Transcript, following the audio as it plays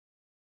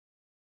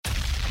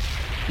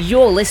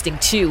You're listening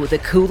to the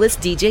coolest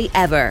DJ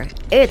ever.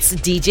 It's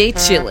DJ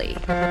Chili.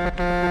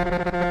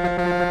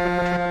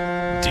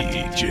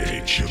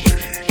 DJ Chili.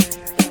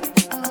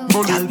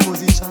 Bullet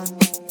position.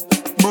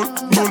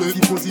 Bullet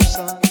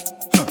position.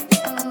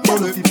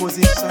 Bullet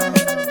position.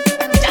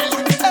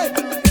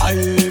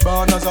 I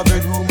born as a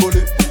bedroom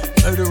bully.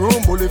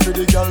 Bedroom bully for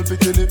the girl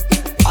bikini.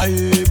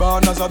 I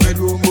born as a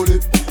bedroom bully.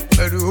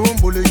 Bedroom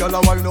bully, girl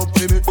a wine up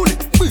to me. Bully,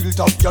 built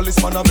up, girl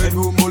is man a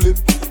bedroom bully.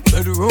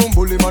 Bedroom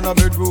bully, man a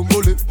bedroom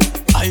bully.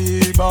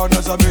 I born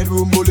as a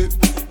bedroom bully.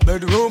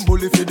 Bedroom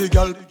bully for the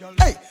girl.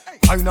 Hey,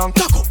 wine and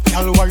cock up,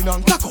 girl wine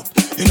and cock up.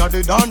 Inna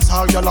the dance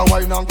hall, girl a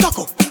wine and cock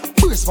up.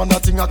 Brace man a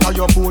thing a tie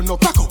your bone no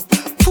crack up.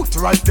 Foot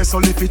right there so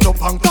lift it up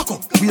and cock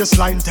up.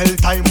 Waistline tell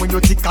time when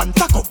you tick and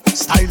tack up.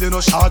 Style no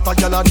short a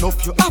girl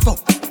enough you have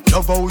up.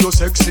 Love how you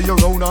sexy, you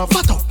round and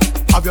fat up.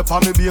 Have your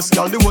palmy base,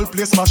 girl, the whole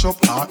place mash up.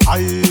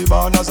 I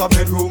born as a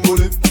bedroom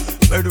bully.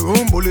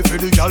 Bedroom bully for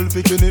the girl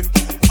bikini.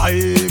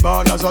 I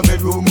born as a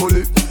bedroom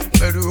bully.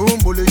 Bedroom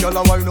bully, girl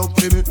a wine up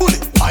to me. Bully.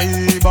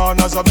 I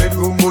born as a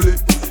bedroom bully.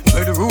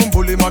 Bedroom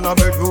bully, man a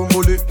bedroom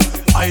bully.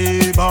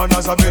 I born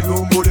as a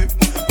bedroom bully.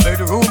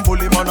 Bedroom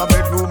bully, man a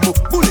bedroom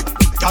bully.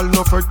 Girl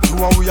no fret, you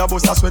and we a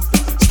bust a sweat.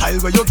 Style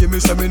where you give me,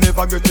 say me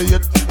never get it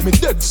yet. Me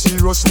dead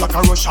serious like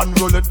a Russian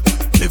roulette.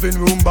 Living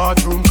room,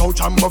 bathroom,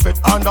 couch and buffet.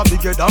 And a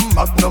bigger than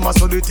Magnum,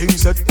 so the thing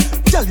set.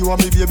 Tell you and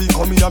me baby,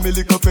 come here, me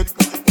little pet.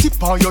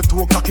 Tip on your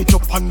toe, cock it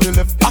up on the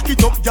left. Back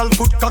it up, girl,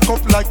 foot cock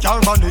up like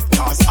your bonnet.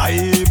 Cause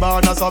I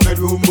born as a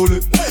bedroom bully.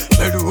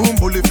 Bedroom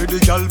bully for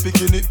the girl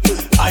bikini.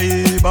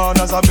 I born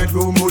as a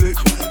bedroom bully.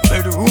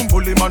 Bedroom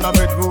bully, man a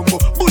bedroom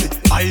bully.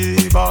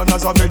 I born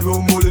as a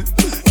bedroom bully.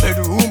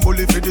 Bedroom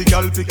bully for the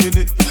girl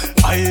bikini.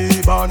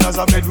 I born as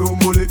a bedroom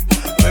bully.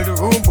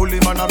 Bedroom bully,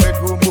 man a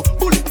bedroom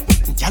bully.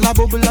 Gyal a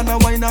bubble and a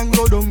wine and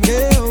go down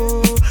there,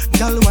 oh.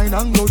 Gyal wine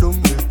and go down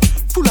there.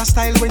 Full of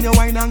style when you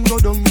wine and go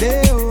down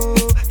there, oh.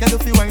 Gyal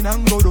if you wine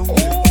and go down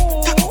there.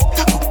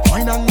 Tack up,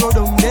 wine and go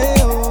down there,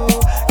 oh.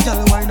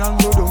 Gyal wine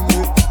and go down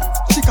there.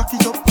 She cock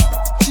it up,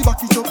 she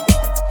back it up,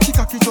 she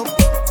cock it up.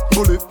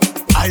 Bully,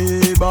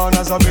 I born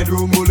as a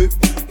bedroom bully.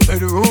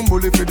 Bedroom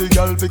bully for the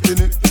girl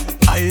bikini.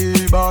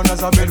 I born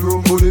as a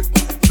bedroom bully.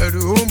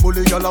 Bedroom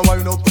bully, gyal a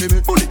wine up to me.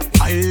 Bully,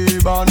 I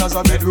born as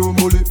a bedroom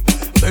bully.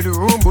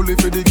 Bedroom bully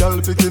for the girl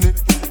bikini.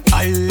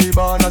 I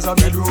born as a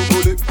bedroom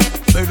bully.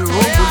 Bedroom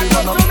bully,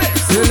 man a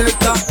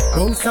selector.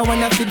 Bounce a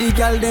wanna see the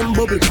girl them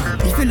bubble.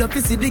 If you love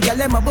to see the girl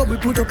them a bubble,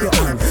 put up your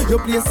hand. You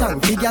play song,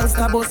 the girl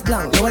star bus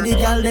blank. Now the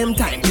girl them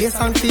time, play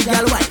song, the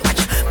girl white.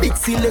 Watch, big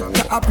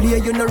selector a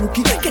play, you no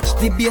rookie. Catch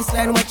the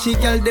baseline, watch the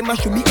girl them a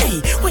should be. Hey,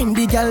 when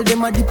the girl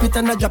them a dip it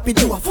and a drop it,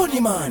 you a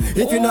funny man.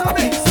 If you not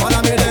happy,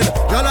 follow me then.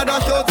 Girl a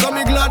dash out, so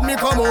me glad me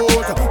come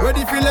out.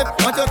 Ready for left,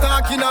 what you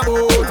talking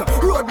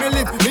about? Road me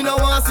live, me no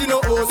want see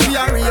no host. We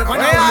a rave and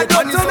a wait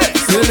on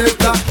this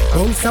selector.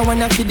 Bounce a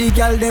wanna see the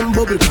girl them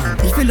bubble.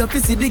 If you love to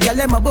see the girl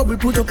them a bubble,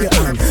 put up your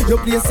hand. You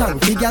play song,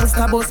 the girl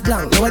star bus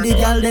blank. Now the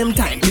girl them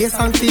time, play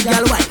song, the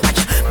girl white.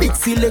 Watch, big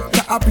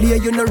selector a play,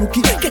 you no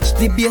rookie. Catch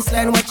the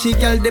baseline, watch the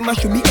girl them a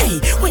should be. Hey,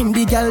 when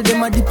the girl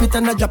them a dip it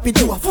and a drop it,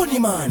 you a funny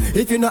man.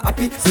 If you not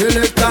happy,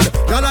 selector.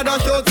 Girl a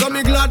dash out, so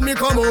me glad me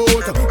come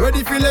out.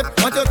 Ready for left,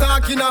 what you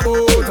talking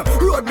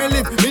about? Road me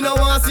live, me no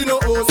want see no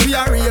host. We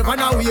a rave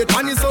and a wait,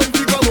 and the sun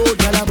to come out.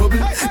 Girl a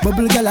bubble,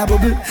 bubble, girl a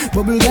bubble,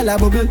 bubble, girl a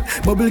bubble,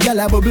 bubble, girl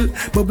a bubble,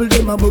 bubble,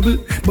 them a bubble,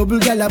 bubble,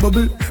 girl a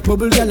bubble,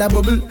 bubble, girl a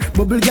bubble,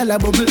 bubble, girl a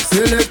bubble.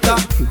 Selector,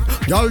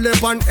 girl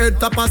left on head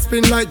top a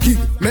spin like kid.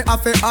 Me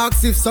have to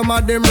ask if some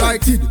of them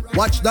right it.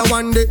 Watch the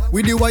one day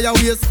with the wire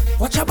waist.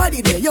 Watch your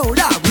body there, yo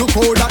dog. Look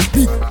how that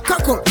big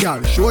cock up,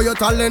 girl. Show your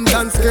talent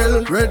and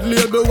skill. Red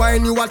label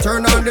wine, you a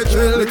turn on the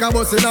trail. Like a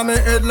bus inna me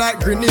head like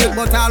grenade.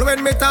 But all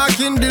when me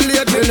talking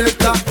delayed,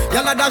 selector.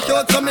 Girl a dash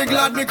out, so me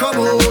glad me come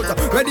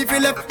out. Ready for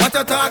left, what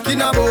you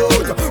talking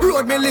about?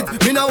 Road me live,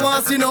 me no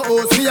want see no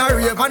host. Me a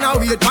rave and a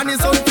wait, and the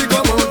sun to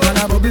come out. Girl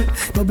a bubble,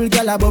 bubble,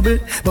 girl a bubble,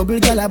 bubble,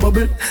 girl a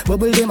bubble,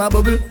 bubble, them a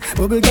bubble,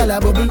 bubble, girl a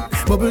bubble,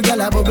 bubble,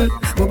 girl a bubble,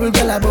 bubble,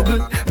 girl a bubble,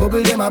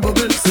 bubble, them a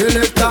bubble.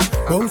 Selector,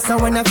 bounce a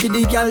wanna see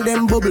the girl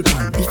them bubble.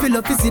 If you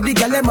love to see the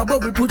girl them a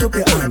bubble, put up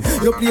your hand.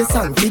 You play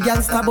song, the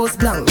girl star bus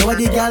blank. Now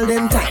the girl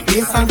them time,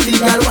 play song, the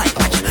girl white.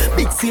 Watch,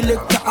 big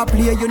selector a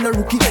play, you no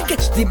rookie.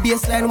 Catch the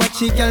baseline, watch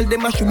the girl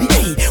them a should be.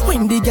 Hey,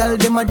 when the girl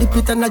them a dip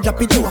it and a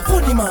drop it, you a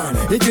funny man.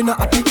 If you not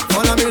happy,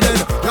 follow me then.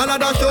 Girl a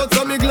dash out,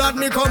 so me glad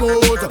me come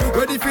out.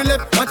 Ready for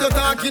left, what you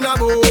talking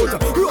about?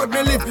 Road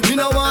me live, me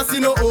no want see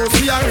no host.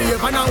 We a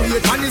rave and a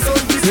wait, and the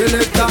sun to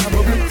selector.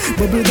 Bubble,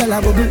 bubble, girl a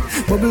bubble,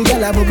 bubble,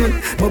 girl a bubble,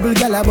 bubble,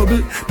 girl a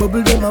bubble,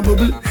 bubble, them a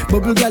bubble,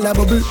 bubble, girl a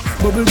bubble,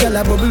 bubble, girl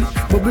a bubble,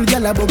 bubble,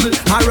 girl a bubble.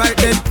 Alright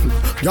then.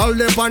 Y'all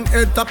left on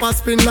head top a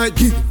spin like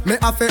kid. Me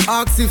have to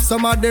ask if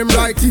some of them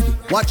right it.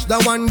 Watch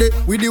the one day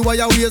with the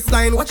wire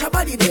waistline. Watch your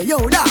body there, yo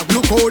dog.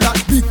 Look how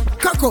that big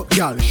cock Rock up,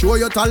 girl, show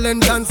your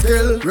talent and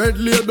skill. Red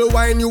label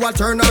wine, you a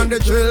turn on the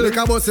drill. Like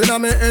a bus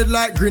in my head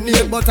like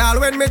grenade, but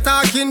all when me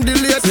talking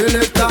delay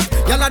selector.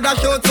 Girl a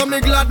dash out, so me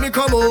glad me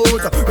come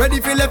out.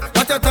 Ready for left,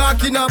 what you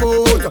talking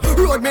about?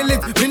 Road me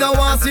lit, me no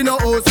want see no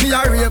house. Me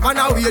a rave and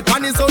a wait,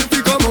 and the sun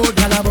fi come out.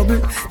 Girl a bubble,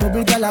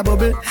 bubble, girl a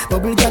bubble,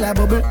 bubble, girl a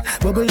bubble,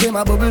 bubble dem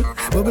a bubble,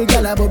 bubble,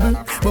 girl a bubble,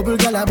 bubble,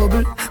 girl a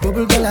bubble,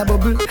 bubble, girl a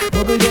bubble,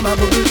 bubble dem a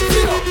bubble.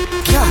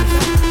 Girl,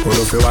 put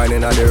up your wine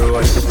inna the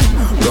road,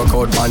 rock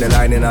out on the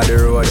line inna the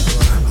road.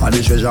 All the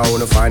treasure I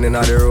wanna find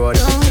inna the road.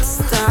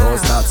 Don't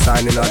stop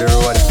signing on the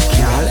road.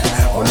 Girl,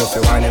 put up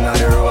your wine inna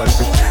the road,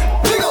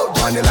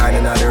 on the line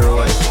inna the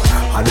road.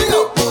 All the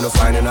wanna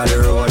find inna the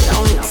road.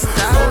 Don't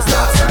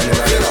stop signing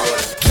on the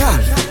road.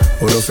 Girl,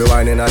 put up your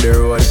wine inna the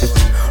road,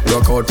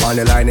 rock out on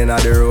the line inna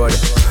the road.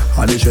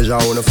 All the treasure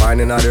I wanna find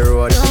inna the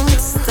road.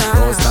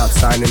 Don't stop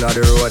signing on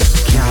the road.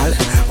 Girl,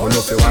 put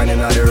up your wine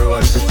inna the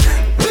road,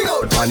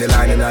 on the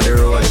line inna the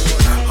road.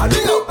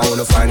 I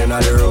wanna find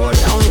another road.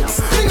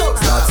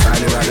 Start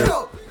signing on the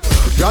road.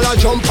 Y'all a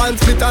jump and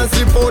split and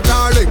slip out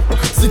her leg.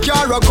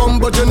 Secure come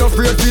but you no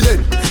afraid to it.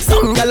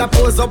 Some y'all a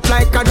pose up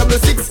like a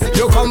 6.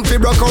 You come fi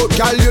broke out,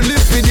 y'all you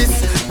live for this.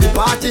 The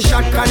party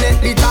shot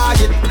connect the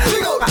target.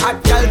 A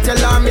hot y'all tell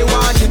her me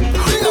want it.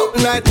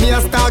 Night me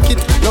a stalk it.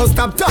 Now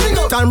stop talking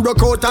and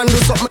broke out and do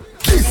something.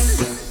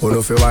 Kiss.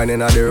 Wanna fi wine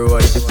inna the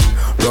road,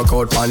 broke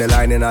out on the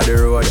line inna the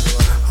road.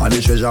 All the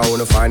treasure I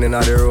wanna find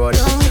inna the road.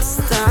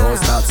 Don't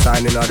stop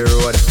signing on the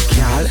road.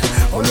 Girl,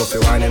 wanna fi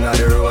wine inna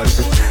the road,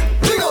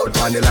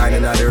 on the line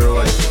inna the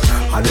road.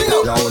 All the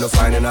treasure I wanna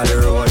find inna the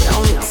road.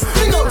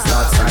 Don't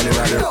stop signing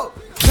on the road.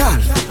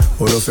 Girl,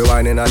 wanna fi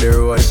wine inna the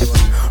road,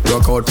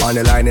 rock out on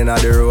the line inna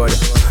the road.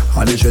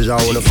 All the treasure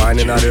I wanna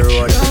find inna the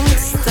road.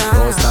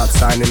 Don't stop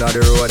signing on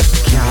the road.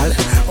 Girl,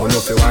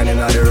 wanna fi wine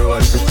inna the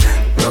road,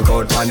 rock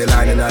out on the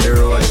line inna the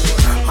road.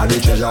 All the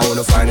treasure I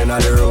wanna find inna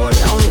the road.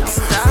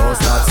 Don't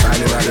stop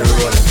signing on the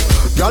road.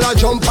 Y'all a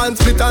jump and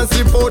split and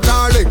slip out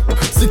her leg.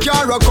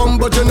 Secure come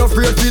but you no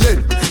afraid to it.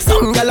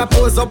 Some y'all a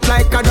pose up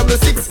like a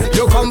 6.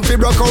 You come fi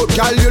broke out,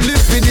 y'all you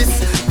live for this.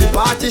 The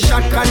party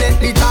shot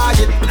connect the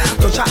target.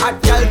 Touch a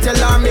hot y'all tell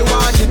her me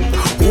want it.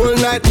 Whole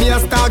night me a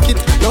stalk it.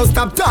 Now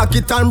stop talk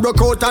it and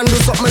broke out and do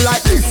something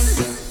like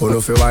this.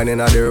 Wanna fi wine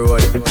inna the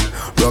road,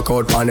 rock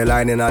out on the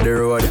line inna the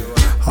road.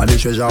 All the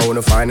treasure I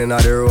wanna find inna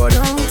the road.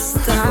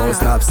 Don't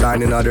stop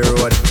signing on the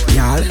road.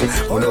 Y'all,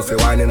 wanna fi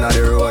wine inna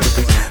the road,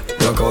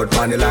 rock out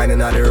on the line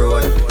inna the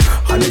road.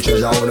 All the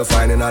treasure I wanna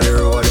find inna the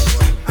road.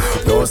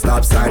 Don't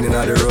stop signing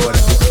on the road.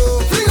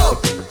 Fling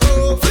out,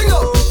 fling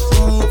out,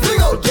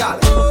 fling out, y'all.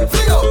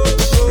 Fling out,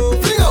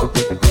 fling out,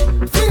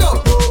 fling out,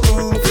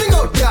 fling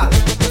out, y'all.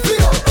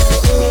 Fling out,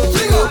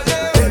 fling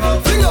out,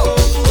 fling out.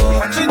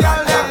 Watch it,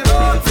 y'all.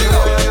 Fling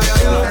out,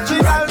 watch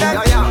it,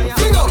 y'all.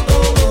 Fling out,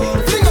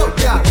 fling out,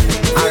 y'all.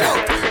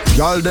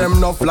 Y'all them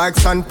enough like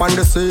sand pon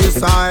the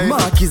seaside.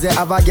 Marquis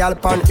have a gal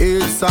pon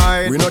each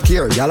side. We not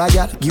care, y'all a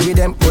gal. Give me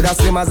them coulda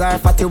slim as her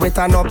fatty wet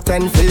and up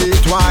 10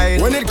 feet wide.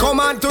 When it come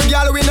on to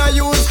gal, we not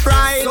use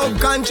pride.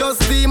 Subconscious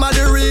steam of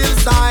the real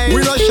side.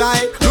 We not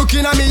shy,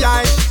 looking at me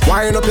eye.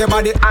 Wind up your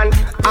body and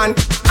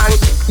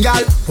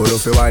gal. Wanna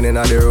fi wine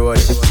inna the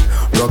road,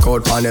 rock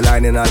out on the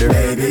line inna the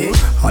road. Baby,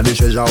 all the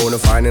treasure I wanna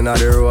find inna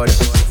the road.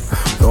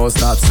 Don't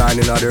stop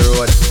signing on the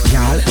road.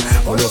 Gal,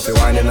 wanna fi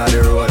wine inna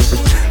the road,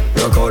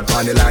 rock out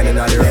on the line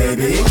inna the road.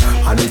 Baby,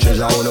 all the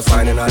treasure I wanna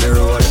find inna the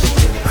road.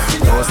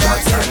 Don't stop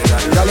signing on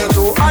the road. Girl, you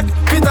too hot,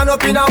 fit on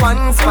up in a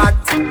one spot.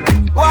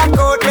 Walk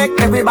out, make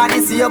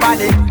everybody see your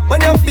body.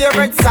 When your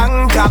favorite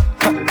song drop,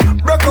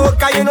 broke out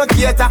 'cause you no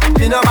cater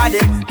to nobody.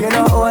 You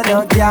no own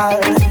no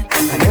girl,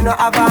 and you no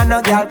have on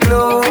no girl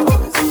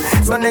clothes.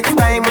 So next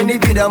time when the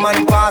video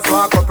man pass,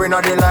 walk up in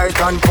the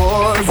light and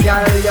pose.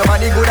 Girl, your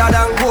body gooder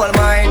than gold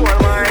mine.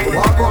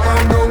 Walk up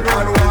and down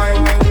and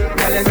wine.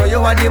 Girl, you know you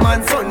are the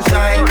man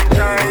sunshine.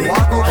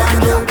 Walk up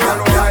and down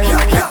and wine.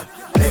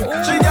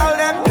 Watch your girl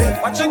them,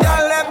 watch your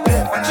girl them,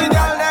 watch your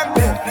girl them.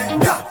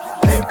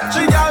 Watch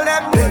your girl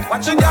them, watch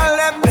your girl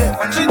them,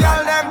 watch your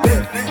girl them.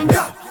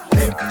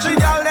 Watch your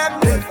girl them,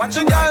 watch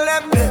your girl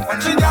them,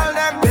 watch your girl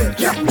them.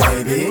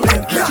 Baby,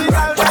 watch your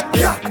girl them,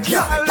 watch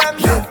your girl them,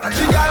 watch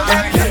your girl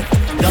them.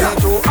 You're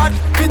too hot,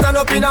 fit on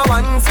up in a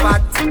one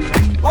spot.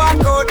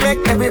 Walk out,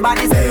 make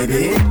everybody say,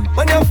 baby.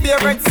 When your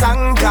favorite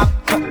song drop,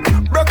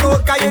 broke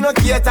out 'cause you no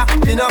cater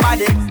to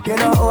nobody. You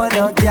no own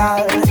no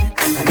girl,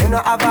 and you no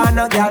have on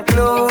no girl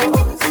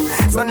clothes.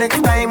 So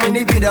next time when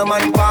the video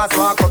man pass,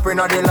 walk up in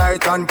the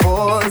light and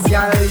pose.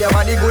 Girl, your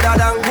body gooder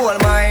than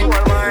gold mine.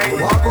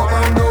 Walk up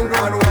and down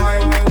and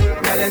wine.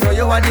 Girl, you know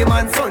you are the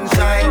man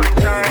sunshine.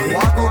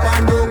 Walk up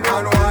and down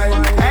and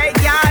wine. Hey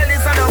girl,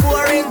 this is a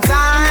boring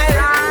time.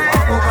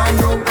 Walk up and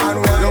down and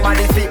wine. Your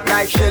body fit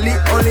like Shelly,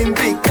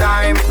 Olympic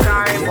time.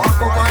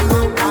 Walk up and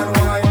down and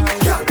wine.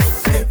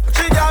 Watch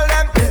your girl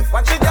them,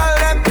 watch your girl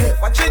them,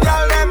 watch your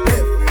girl them.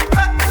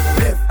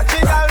 Watch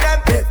your girl them,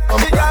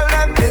 watch your girl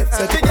them,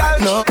 watch your girl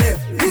them.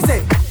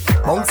 Listen,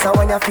 bounce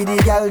when you feed the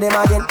girl them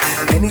again.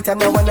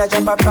 Anytime you wanna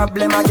jump a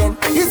problem again.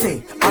 You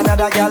say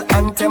another girl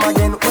anthem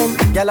again.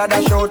 When girl a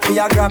dash out, we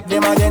a grab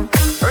them again.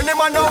 Any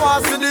man no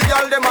want see the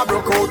girl them a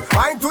broke out.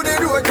 Mind to the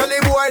door, tell the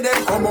boy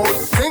them come out.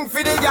 Sing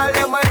for the girl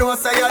them I know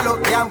say you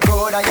look damn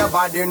good and your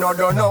body no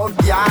done out,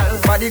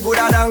 girl. Body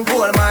gooder than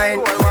gold mine.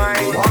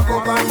 Walk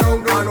up and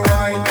down and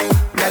wine.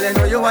 Girl, you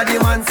know you are the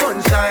man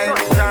sunshine.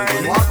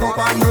 Walk up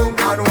and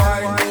down and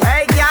wine.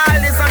 Hey girl,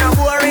 this on a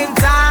boring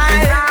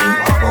time.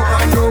 Walk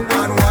up and down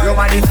and wine. Your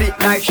body fit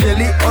like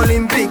Shelly,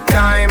 Olympic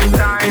time.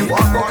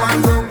 Walk up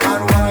and down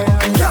and wine.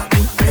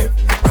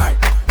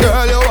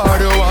 Girl, you are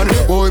the one.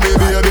 Oh, me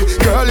baby.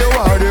 Girl, you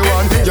are the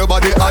one. Your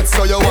body hot,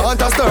 so you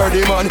want a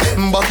sturdy man.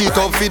 Back it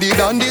up for the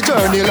dandy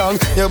journey long.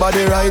 Your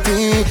body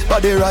righty,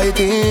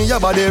 your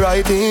body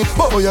righty.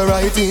 Oh, you're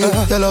righty.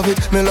 You love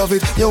it, me love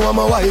it. You want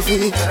my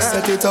wifey.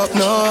 Set it up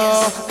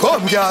now.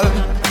 Come, girl.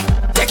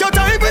 Take your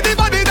time with the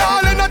body,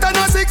 darling. Not on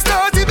a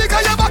 6:30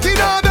 because you're back in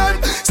a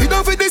bed. Sit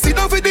down for this, sit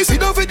down for this, sit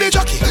down for the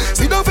jockey.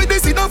 Sit down for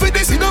this, sit down for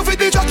this, sit down for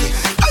the jockey.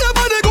 And your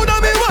body good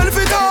and me want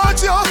to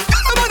touch you.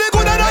 Your body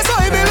good and that's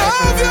why me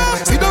love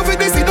you. Sit down for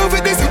this, sit down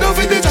for this, sit down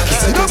for the jockey.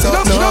 Sit down, sit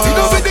down, sit down, sit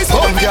down for this.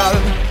 Come, girl.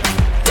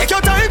 Take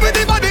your time with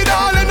the body,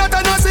 darling. Not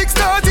on a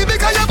 6:30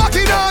 because you're back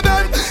in a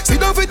bed. Sit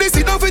down for this,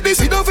 sit down for this,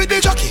 sit down for the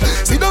jockey.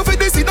 Sit down for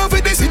this, sit down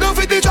for this, sit down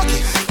for the jockey.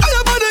 And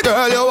your body,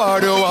 girl, you are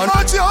the one.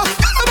 Touch you.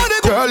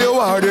 Girl, you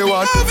are the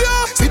one.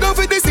 Sit down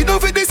for this, sit down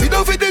for this, sit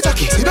down for the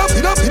jockey. Sit down,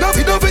 sit down, sit down,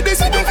 sit down for this,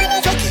 sit down for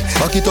the jockey.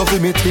 Back it up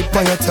with me tip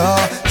on your tar.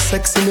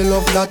 Sexy me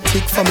love that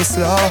tick for me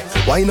slaw.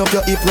 Wind up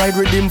your hip, ride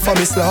rhythm for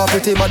me slaw.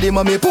 Pretty body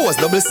mommy pose,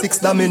 6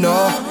 that me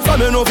know. For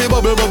me know fi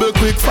bubble bubble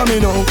quick for me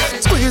now.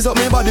 Squeeze up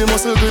me body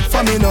muscle grip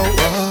for me now.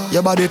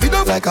 Your body fit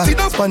up like a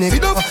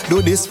Hispanic.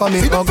 Do this for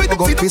me, go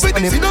twist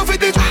on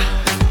it.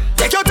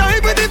 Take your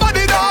time with the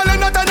body, darling.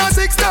 Not on a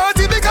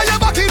 6:30 because you're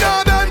back in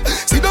a bed.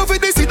 Sit down for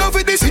this, sit down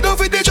for this, sit down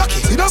for the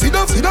jockey. Sit down, sit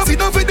down, sit down, sit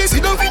down for this,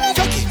 sit down for the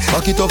jockey.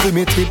 Back it up with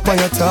me tip on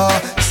your tar.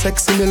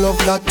 Sexy me love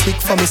that tick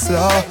for me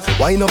slaw.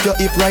 Wind up your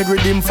hip, ride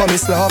rhythm for me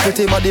slaw.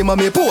 Pretty body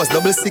mommy pose,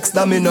 6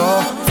 that me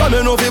know. For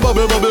me know fi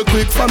bubble bubble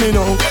quick for me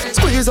now.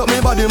 Squeeze up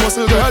me body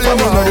muscle, girl, you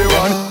are the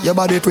one. Your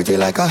body pretty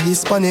like a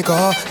Hispanic.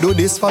 Do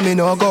this for me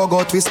now,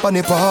 go twist on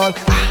the pole.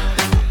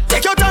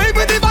 Take your time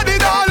with the body,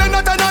 darling.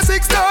 Not on a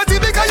 6:30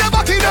 because you're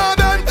back in a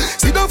bed.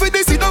 Sit down for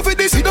this, sit down for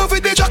this, sit down for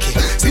the jockey.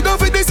 Sit down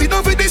for this, sit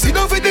down for this, sit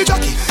down for the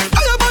jockey.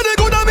 And your body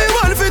good and me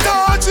want to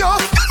touch you.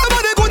 Your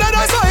body good and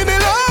that's why me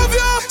love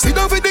you. Sit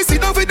down for this,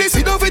 sit down for this,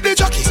 sit down for the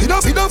jockey. Sit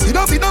down, sit down, sit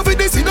down, sit down for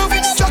this, sit down for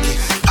the jockey.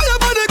 And your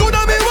body good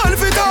and me want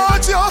to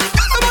touch you.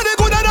 Your body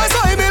good and that's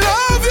why me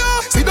love you.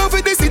 Sit down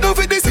for this, sit down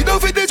for this, sit down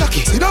for the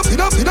jockey. Sit down, sit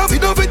down, sit down,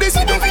 sit down for this,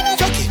 sit down for the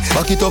jockey.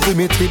 Back it up with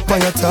me tip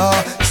on your tar.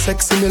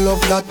 Sexy me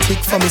love that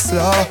tick for me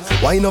slaw.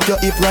 Wind up your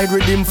hip, ride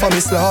rhythm for me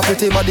slaw.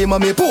 Pretty body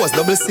mommy pose,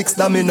 6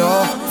 that me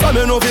know. For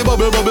me know fi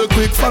bubble bubble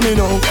quick for me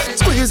now.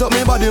 Squeeze up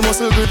me body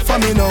muscle grip for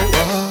me now.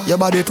 Your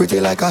body pretty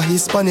like a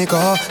Hispanic.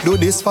 Do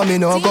this for me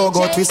now, go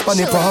twist on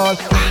the pole.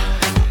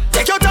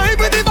 Take your time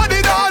with the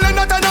body, darling.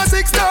 Not on a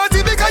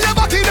 6:30 because you're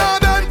back in a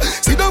bed.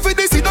 Sit down for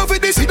this, sit down for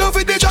this, sit down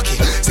for the jockey.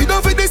 Sit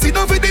down for this, sit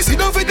down for this, sit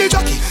down for the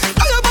jockey.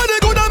 And your body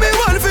good and me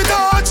want to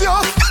touch you.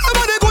 Your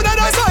body good and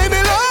that's why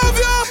me love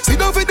you. Sit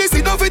down for this,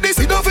 sit down for this,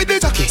 sit down for the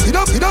jockey. Sit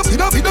down, sit down, sit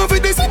down, sit down for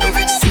this, sit down for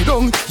this. Sit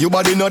down, your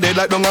body no dead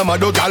like down a mad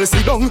girl.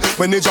 Sit down,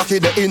 when the jockey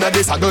the inna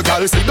the saddle,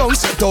 girl. Sit down,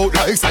 straight out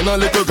like sign a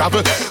little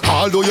gravel.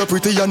 Although you're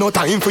pretty, you no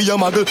time for your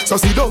muggle. So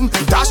sit down,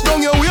 dash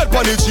down your weight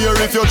pon the chair.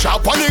 If you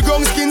chop on the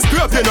ground, skin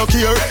scrape, you no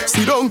care.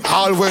 Sit down,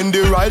 all when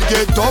the ride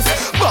get tough.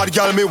 Bad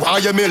girl, me why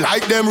you me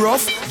like them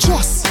rough.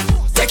 Just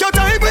take your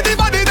time with the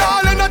body,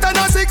 darling. Not on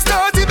a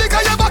 6:30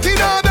 because you're back in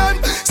a bed.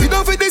 Sit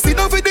down for this, sit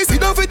down for this, sit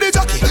down for the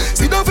jockey.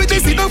 Sit down for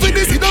this, sit down for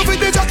this, sit down for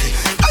the jockey.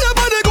 And your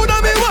body good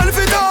and me want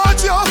to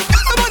touch you.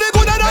 Your body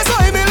good and that's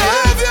why me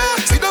love you.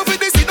 Sit down for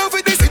this, sit down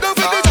for this, sit down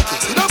for the jockey.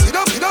 Sit down, sit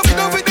down, sit down, sit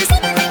down for this.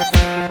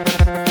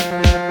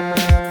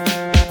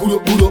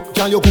 Good up,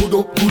 can you good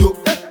up, good up?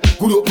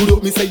 Good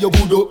up, me say you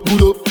good up,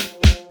 good up.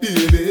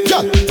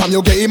 Yeah, from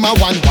you game a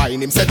one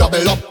wine, him say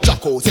double up.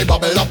 Jacko say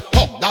bubble up.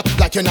 Hug that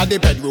like you in the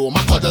bedroom,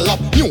 a cuddle up.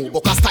 New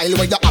book a style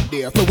where you up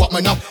there for what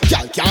man up.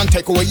 Girl can't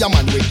take away your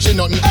man with she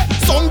nothing.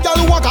 Some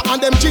girl wagga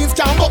and them jeans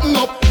can't button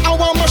up. I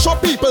want mash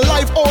up people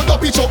life, hold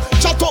up each up.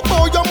 Chat up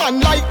about your man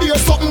like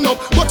there's something up.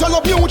 But I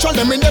love mutual,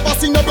 them me never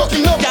seen no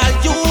broken up. Girl,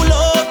 you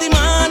love the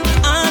man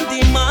and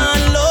the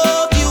man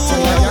love you.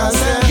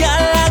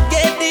 Girl, I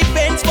get the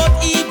bench, but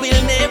he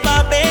will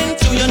never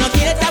bend you. You're not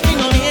here to be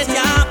no hate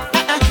ya.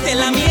 Tell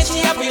him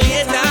she a feel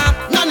later.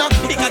 No,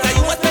 because I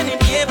you was spending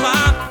paper.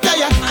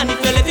 yeah. And if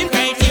you let him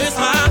cry tears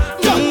for.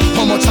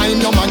 How much time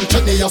your man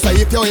chutney you say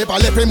if you ever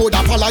let him woulda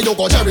follow you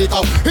go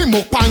Jericho. Him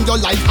up on your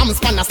life, I'm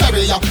span a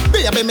stereo.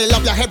 Baby, me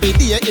love you every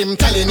day, him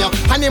telling you.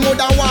 And him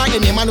woulda want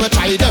any man will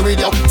try there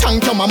with you.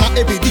 Thank your mama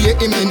every day,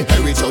 him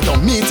inherit you.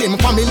 Don't meet him,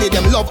 family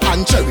them love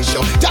and cherish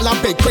you. Y'all a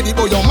beg credit,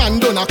 but your man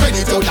don't a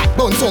credit you. That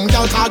bun some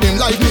y'all call them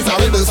life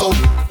miserable so.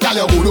 Y'all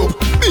you good up.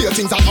 Be a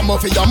things that come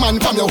up for your man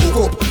from your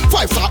hook up.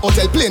 5-star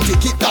hotel plane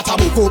ticket that a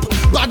book up.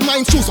 Bad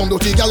mind shoes some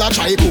dirty y'all a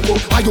try hook up.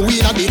 Are you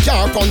in a the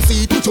car front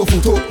seat, put your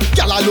foot up.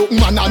 Y'all a look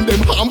man and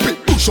them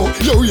armpit push up.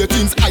 Your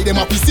ratings hide them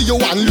up, you see you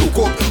and look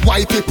up.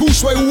 Why they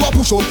push where you a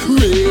push up?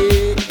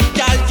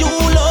 Girl, Girl, you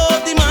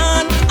love the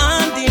man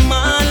and the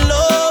man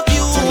love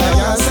you.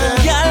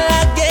 Girl,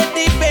 I get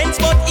the Benz,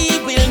 but he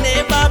will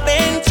never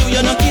bend you.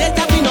 You no care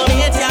to be no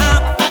mate, yeah.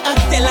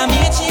 Tell her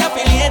mate she have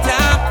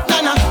later.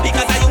 Nah,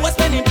 because I was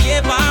spending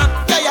paper.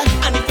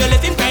 And if you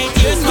let him cry,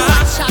 tears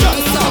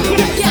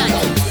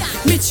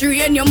me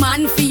train your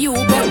man for you,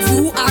 but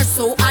you are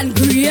so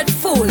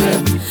ungrateful.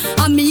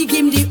 And me give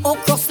him the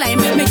okra slime,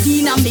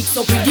 Medina mix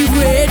up with the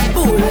Red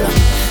Bull.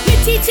 Me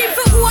teach him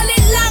for hold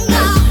it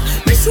longer.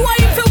 Me show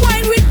him for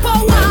wine with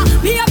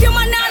power. Me have your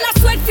man all a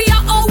sweat for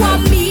your hour.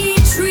 Me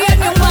train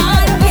your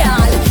man,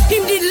 girl.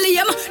 Him did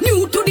lame,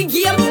 new to the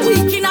game.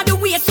 Weak in the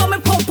way, so me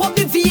pump up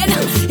the vein.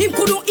 Him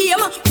couldn't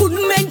aim,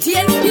 couldn't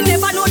maintain. He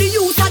never know the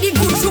use of the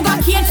good sugar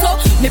cane. So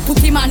me put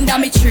him under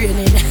me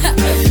training.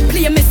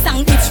 Play me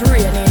song, it's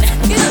raining.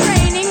 It's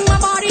raining, my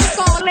body's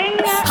calling.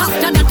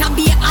 After that I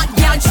be a hot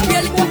girl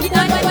trailing.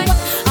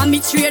 And me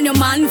train your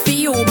man for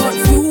you, but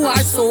you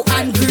are so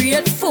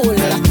ungrateful.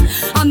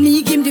 And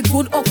me give him the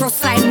good okra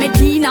slime,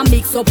 Medina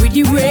mix up with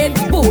the Red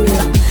Bull.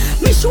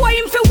 Me show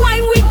him for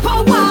wine with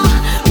power.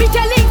 Me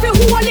tell him for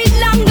hold it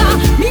longer.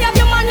 Me have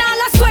your man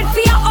all a sweat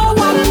for your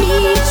hour.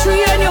 Me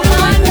train your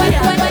man.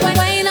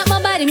 Wine up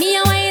my body, me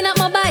a wine up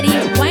my body.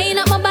 Wine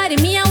up my body,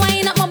 me a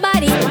wine up my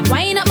body.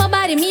 Wine up my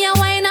body, me a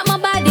wine up my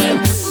body.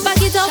 Back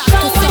it up,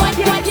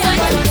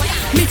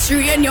 me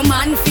train your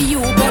man for you,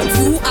 but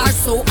you are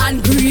so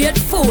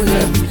ungrateful.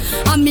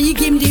 And me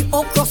give him the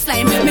okra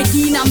slime,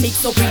 Medina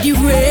mix up with the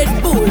Red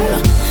Bull.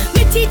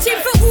 Me teach him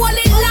for hold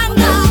it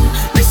longer.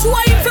 Me show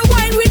him for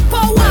wine with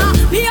power.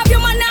 Me have your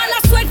man all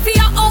a sweat for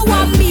your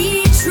hour.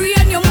 Me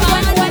train your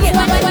man.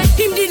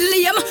 Him did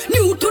lame,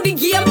 new to the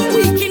game.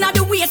 Weak in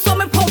the way, so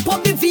me pump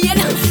up the vein.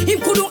 Him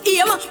couldn't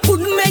aim,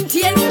 couldn't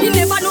maintain. He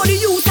never know the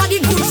use of the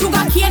good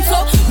sugar cane.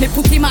 So me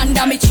put him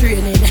under me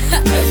training.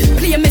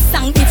 Play me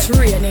song, it's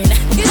raining.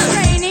 it's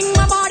raining,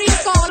 my body's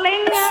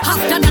calling.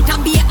 After that I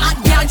be a hot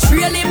girl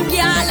trailing,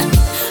 girl.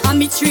 And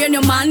me train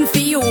your man for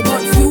you,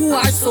 but you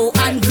are so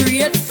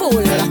ungrateful.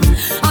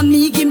 And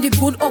me give him the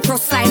good okra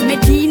slime,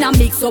 Medina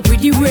mix up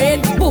with the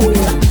Red Bull.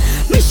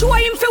 Me show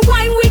him for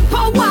wine with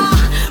power.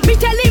 Me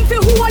tell him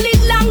for hold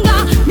it longer.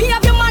 Me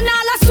have your man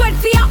all a sweat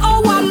for your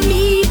hour.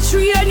 Me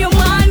train your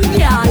man,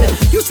 girl.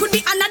 You should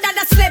be another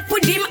that slept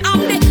with him.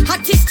 I'm the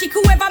hottest chick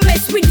who ever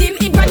mess with him.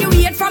 He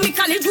graduate from me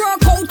college,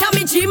 work out of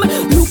me gym.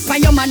 Look for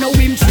your man, how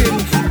him trim.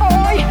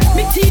 Oi,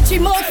 me teach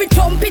him how to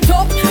thump it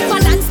up.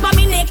 Balance for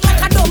me neck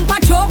like a dumper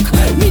truck.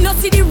 Me no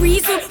see the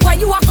reason why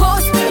you are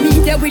cuss.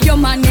 Me there with your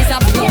man is a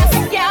plus,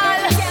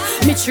 girl.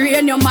 Me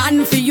train your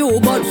man for you,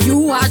 but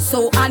you are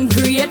so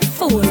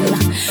ungrateful.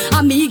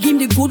 And me give him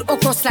the good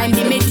okra slime,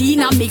 the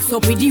Medina mix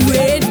up with the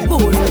Red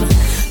Bull.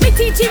 Me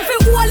teach him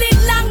for hold it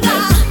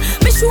longer.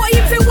 Me show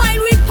him for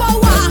wine with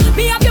power.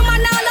 Me have your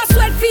man all a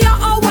sweat for your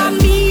hour.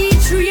 Me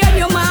train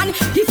your man.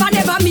 If I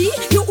never me,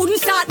 you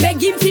wouldn't start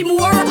begging for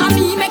more. And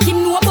me make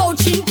him know about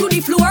chin to the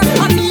floor.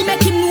 And me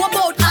make him know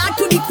about heart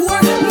to the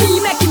core.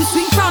 Me make him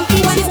swing from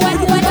inches.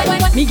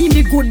 Me give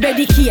me good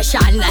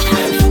medication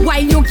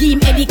while you give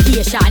him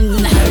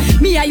education.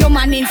 Me and your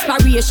man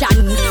inspiration.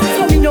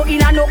 So me no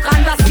in a no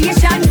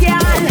conversation,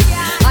 girl.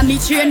 And me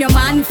train your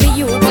man for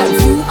you, but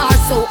you are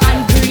so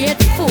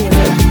ungrateful.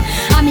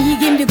 And me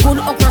give him the good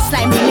okra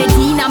slime, the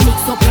Medina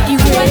mix up with the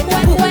Red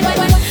Bull.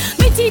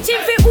 Me teach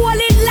him for hold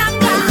it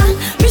longer.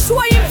 Me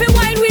show him for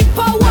wine with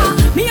power.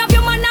 Me have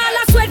your man all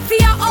a sweat for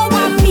your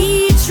hour.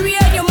 Me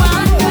train your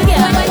man.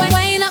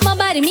 Wine up my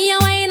body, me a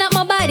wine up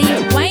my body.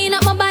 Wine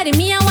up my body,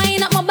 me a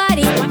wine up my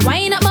body.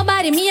 Wine up my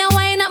body, me a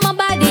wine up my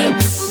body.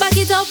 Back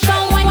it up,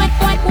 from wine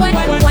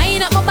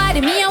up my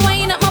body, me a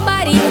wine up my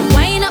body.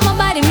 Wine up my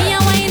body, me a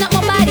wine up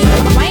my body.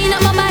 Wine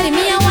up my body,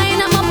 me a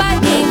wine up my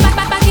body.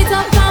 Back it up,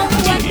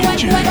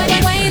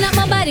 from wine up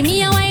my body,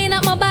 me a wine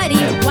up my body.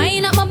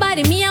 Wine up my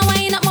body, me a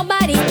wine up my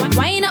body.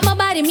 Wine up my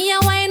body, me a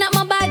wine up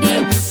my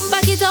body.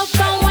 Back it up,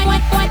 from wine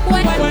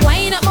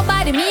up my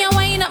body, me a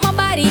wine up my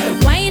body.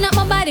 Wine up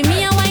my body,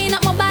 me a wine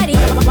up my body.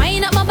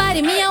 Wine up my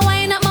body, me a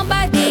wine up my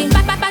body.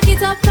 Back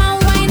it up, from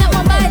wine up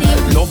my body.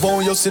 Love how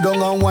you sit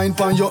down and wine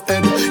pon your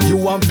head. You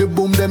want the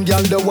boom, them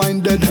gyal the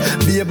wine dead.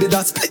 Baby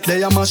that split,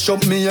 they a mash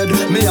up me head.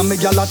 Me and me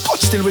gyal a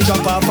touch till we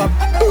jump off up.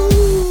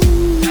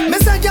 Me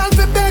say gyal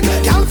fi beg,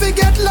 gyal fi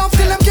get love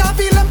till them can't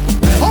feel them.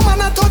 Oh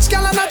man a touch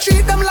gyal and I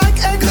treat them like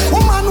egg.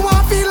 Oh man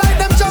want feel like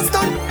them just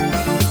done.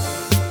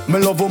 Me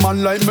love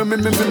woman like me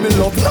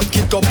love knock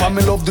it up and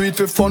me love do it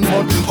for fun.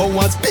 But how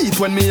was beat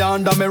when me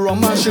under me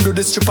rum and she do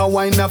the stripper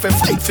wine me have a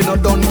fight fi no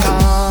done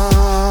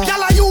can.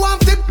 Gyal you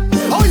want it?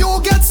 How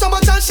you get so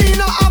much and she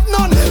no have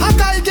none? A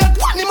guy get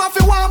one him have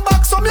fi one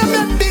back. So me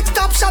make big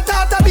top shot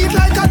out a beat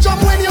like a drum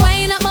when you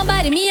wine up my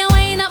body, me a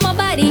wine up my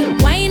body.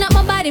 Wine up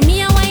my body,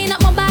 me a wine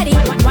up my body.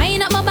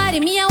 Wine up my body,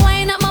 me a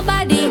wine up my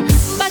body.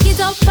 Back it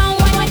up, from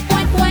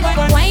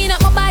wine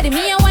up my body,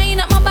 me a wine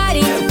up my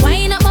body.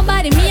 Wine up my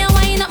body, me a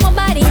wine up my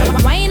body.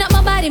 Wine up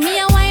my body, me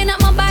a wine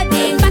up my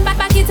body.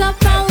 Back it up,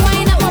 from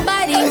wine up my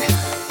body.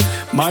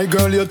 My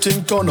girl, you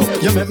think turn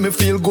up. You make me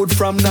feel good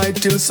from night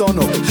till sun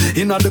up.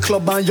 Inna the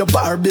club and your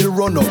bar bill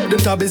run up. The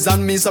tab is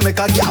on me, so make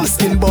a gal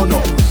skin burn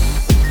up.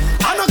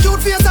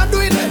 cute face and do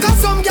it. Cause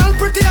some girl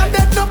pretty and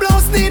dead no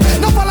blouse need.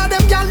 No follow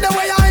them girl the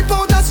way I hype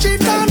out the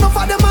street. Cause enough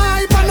of them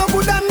I hype and no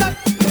good and that.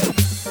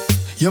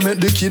 You make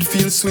the kid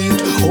feel sweet.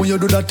 Oh, you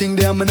do that thing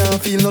there, me now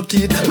feel no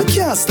teeth. Me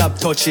can't stop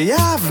touching, you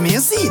have me a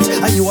seat.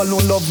 And you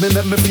alone love me,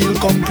 make me feel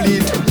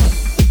complete.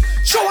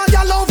 Show a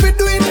girl how we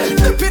do it.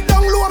 Dip it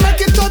down low, make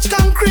it touch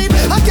concrete.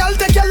 A girl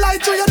take your light,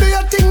 so you do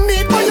your thing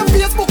neat. On your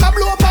Facebook, a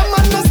blow up a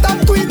man, no stop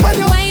tweet.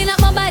 When you wind up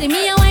my body,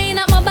 me a wind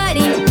up my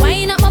body.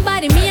 Wind up my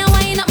body, me a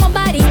wind up my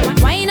body.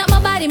 Wind up my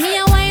body, me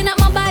a wind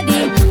up my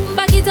body.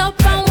 Back it up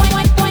and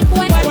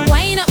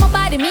wind up my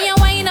body, me a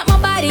wind up my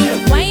body.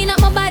 Wind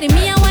up my body,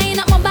 me a wind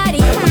up my body.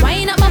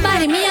 Wind up my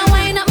body, me a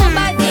wind up my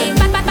body.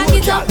 Back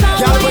it up and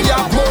girl, we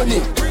have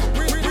money.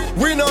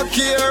 We no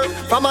care.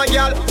 From a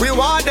girl, we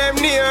want them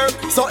near.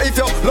 So if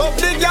you love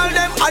the girl,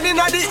 them and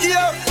inna the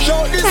ear,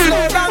 show this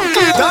love and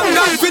clear. Thank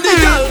God for the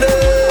girl,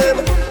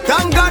 them.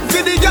 Thank God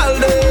for the girl,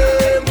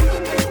 them.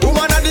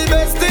 Woman are the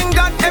best thing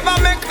God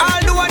ever make. All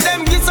do of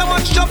them give so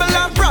much trouble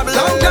and problem.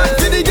 Thank God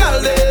for the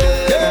girl,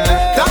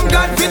 them. Thank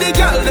God for the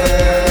girl,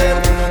 them.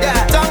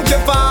 Yeah, thank you,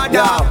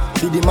 Father.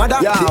 The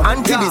mother, the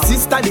auntie, the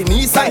sister, the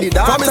niece and the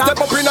daughter. From me step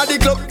up inna the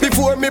club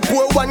before me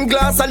pour one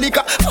glass of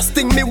liquor. First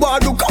thing me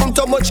want to count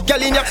how much girl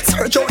in ya.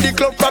 Search out the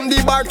club from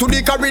the bar to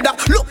the corridor.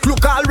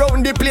 Look all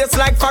round the place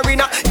like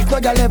foreigner. If no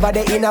girl ever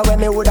dey inna where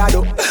me woulda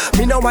do.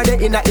 Me no want dey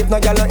inna if no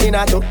girl no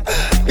inna too.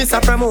 Miss a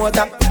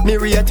promoter, me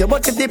rate you,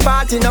 but if the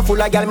party no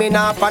full of girl, me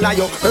nah follow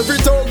you. Every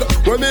tongue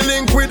when me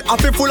link with a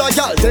fi full of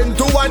girl. 10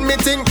 to 1 me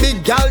think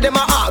big girl dem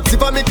a ask.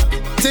 If I me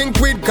think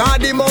with God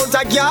the amount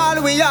of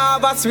girl we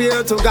have, I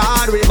swear to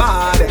God we bad.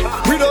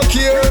 We don't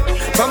care.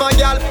 From a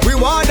girl, we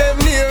want them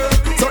near.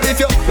 So if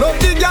you love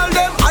the girl,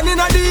 them and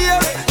inna the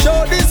ear,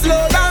 show this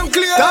loud and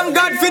clear. Thank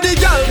God for the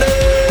girl,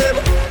 them.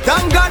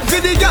 Thank God for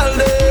the girl,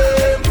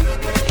 them.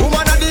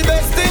 Woman are the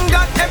best thing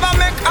God ever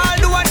make. All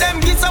do of them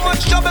give so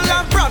much trouble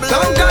and problem.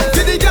 Thank God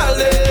for the girl,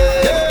 them.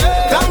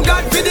 Thank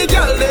God for the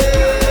girl,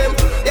 them.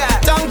 Yeah,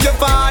 thank you,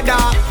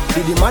 Father.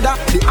 The mother,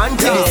 the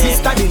auntie, the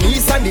sister, the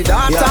niece and the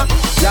daughter.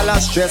 Y'all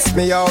stress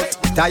me out,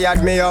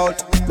 tired me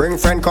out. Bring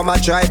friend come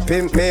and try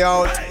pimp me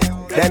out.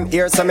 Them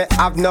ears so me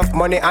have enough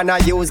money and I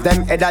use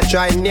them head a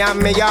try near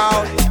me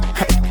out.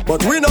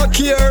 But we no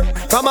care.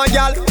 From a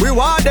girl, we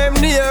want them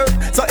near.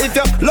 So if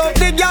you love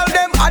the girl,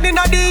 them and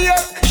inna the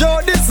ear, show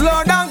this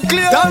loud and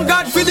clear. Thank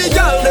God for the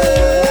girl,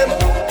 them.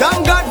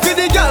 Thank God for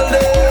the girl,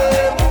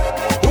 them.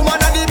 Woman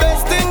are the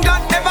best thing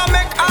God ever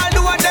make. All do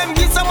of them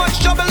give so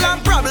much trouble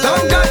and problem.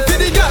 Thank God for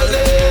the girl,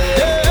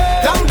 them.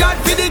 Thank God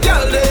for the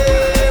girl,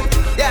 them.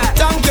 Yeah,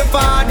 thank you,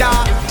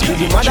 Father.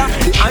 The mother,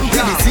 the auntie,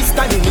 the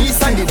sister, the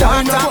niece and the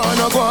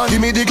daughter.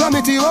 Give me the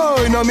glamity,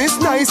 oh, no miss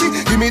nicey.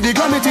 Give me the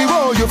glamity,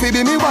 oh, you fi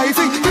be me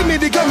wifey. Give me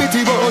the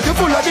glamity, oh, you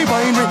full of the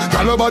winery.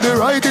 Girl, your body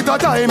right, it a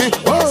timey.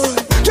 Oh,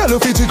 girl,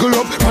 if you tickle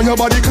up, and your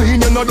body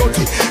clean, you're not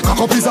dirty.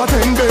 Cock up is a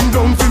 10, bend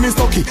down fi me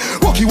stocky.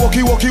 Walkie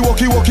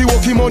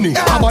money.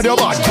 About your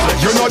bad, girl,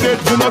 you're not dead,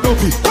 you're not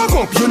dopey. Cock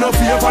up, you're not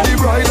fear for the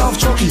bride of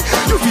Chucky.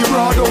 You feel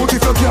broad out if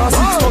you can't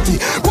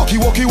 630. Walkie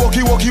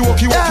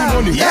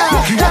money.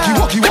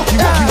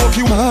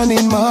 Walkie.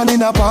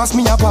 Man, a pass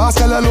me a pass,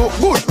 girl, I look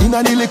good. In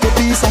a little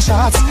piece of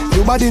shots.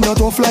 Your body not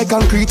tough like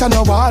concrete on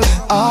a wall.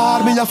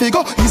 Hard me a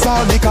figure, is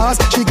all because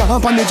she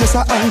gone pan the just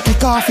a anti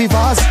coffee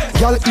vase.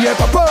 Girl ear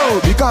pop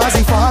because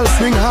he falls.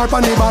 Bring her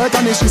pan the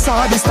balcony, she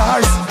saw the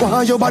stars.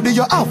 Want your body,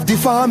 you have the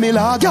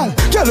formula. Girl,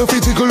 if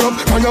you tickle up,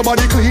 and your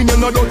body clean, you're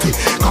not dirty.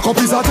 Cock up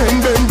is a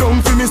 10, bend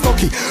down for me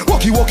stocky.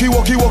 Walkie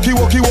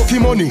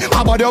money.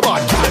 About your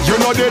bad, girl, you're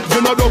not dead,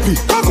 you're not dopey.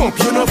 Cock up,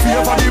 you're not fear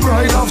for the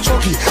bride of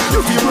Chucky.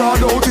 You feel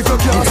broad out if you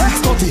can't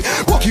 630.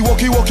 Walkie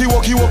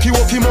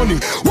money.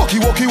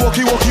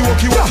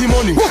 Walkie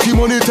money. Walkie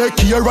money, take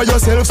care of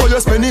yourself, so you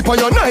spend it on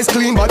your nice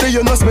clean body.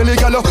 You no smelly,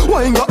 girl,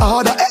 wine go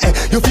harder.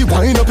 You feel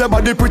wind up your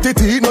body pretty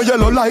teeth, no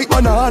yellow like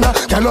banana.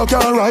 Girl,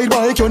 can't ride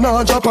bike, you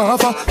not drop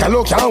off.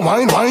 Girl, can't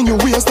wine, you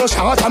waste no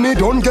shot. And me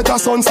don't get a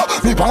son, so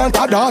me want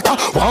a daughter.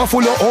 Want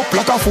full up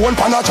like a phone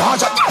pan a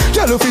charger.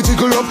 Girl, if you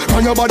tickle up,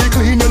 and your body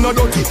clean, you're not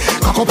dirty.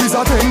 Cock up is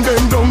a 10,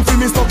 bend down for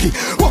me stocky.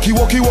 Walkie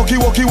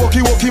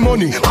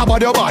money.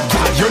 About your bad,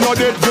 girl, you're not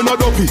dead, you're not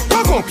dopey.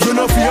 Cock up, you're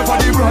not fear for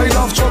the bride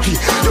of Chucky.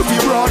 You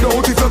feel broad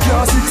out if you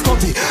can't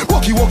 630.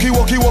 Walkie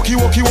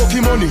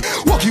money.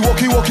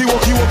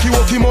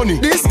 Walkie money.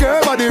 This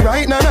girl body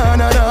right na.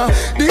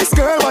 This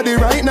girl body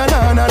right na.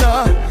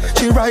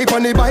 She ride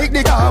on the bike,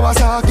 the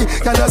Kawasaki.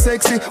 Girl you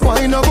sexy,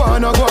 why no go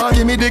on.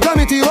 Give me the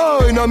glamity,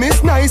 oh, you no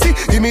miss nicey.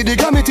 Give me the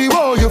glamity,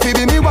 oh, you feel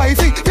be me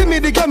wifey. Give me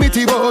the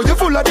glamity, oh, you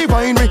full of the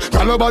winery.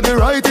 Girl your body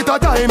right, it a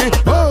timey.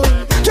 Oh,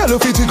 girl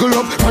if you tickle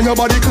up, and your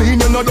body clean,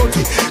 you're not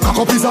dirty.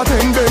 Cock up is a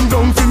 10, bend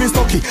down for me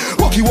stocky.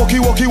 Walkie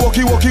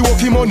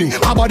money.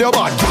 About your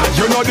bad, girl,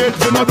 you're not dead,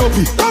 you're not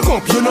dopey. Cock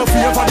up, you're not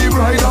fear for the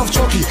bride of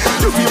Chucky.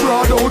 You feel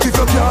broad out if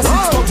you can't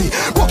 630.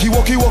 Walkie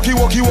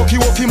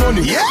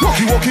money.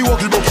 Walkie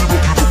money.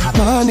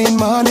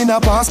 Morning, I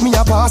pass me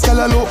a pass,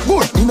 girl, I look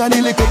good in a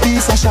little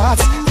piece of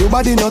shots. Your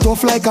body not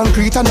tough like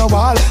concrete on the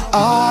wall.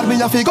 Hard me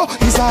a figure,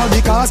 it's all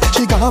because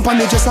she gone on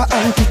the dresser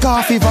and kick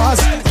off the vase.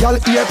 Girl,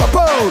 ear pop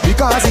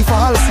because he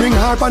falls. Bring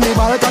her on the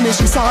balcony,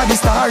 she saw the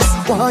stars.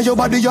 Want your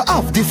body, you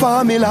have the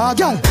formula,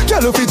 girl.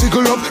 Girl, if you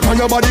tickle up, and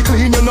your body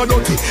clean, you're not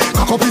dirty.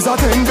 Cock up is a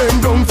 10, them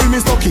down for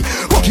me stocky.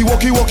 Walkie,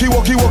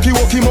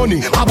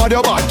 money. About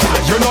your bad, girl,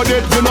 you're not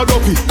dead, you're not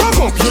dopey. Cock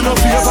up, you're not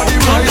fear for the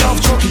ride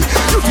of Chucky.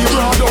 You feel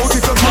proud out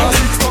if you pass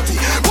 630.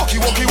 Walkie,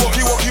 money.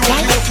 Walkie,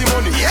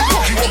 money.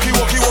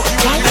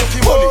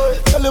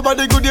 Tell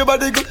your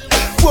body good,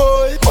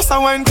 boy. Bust a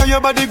wine 'cause your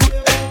body good,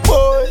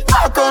 boy.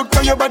 Back out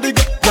 'cause your body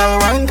good. Girl,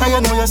 wine 'cause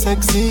you know you're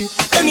sexy.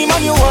 Any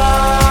man you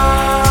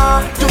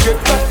want, you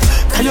get that.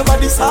 'Cause your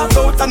body soft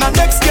out and the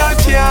next girl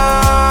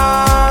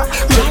can't.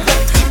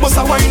 Bust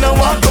a wine and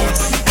walk out,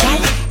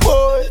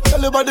 boy.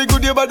 Tell your body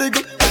good,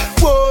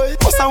 boy.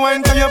 Bust a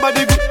wine 'cause your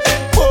body good,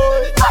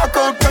 boy. Back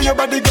out 'cause your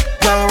body good.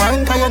 Girl,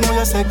 wine 'cause you know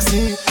you're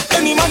sexy.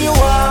 Any man you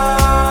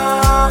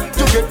want,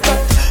 you get that.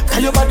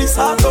 'Cause your body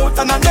soft out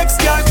and the next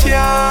girl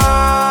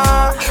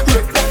can't.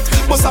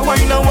 Bust a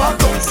wine and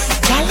walk out,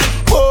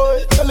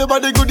 boy. Tell your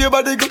body good,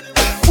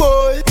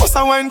 boy. Bust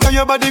a wine 'cause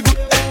your body good,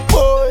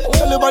 boy.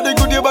 Tell your body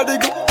good,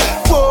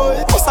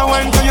 boy. Bust a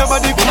wine 'cause your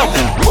body good,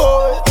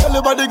 boy. Tell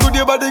your body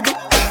good,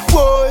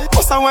 boy.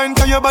 Bust a wine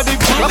 'cause your body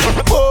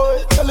good,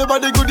 boy. Tell your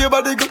body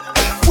good,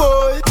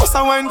 boy. Bust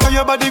a wine 'cause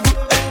your body good,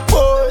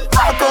 boy.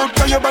 Walk out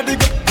 'cause your body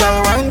good.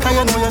 Girl, wine 'cause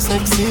you know you're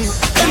sexy.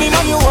 Any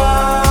man you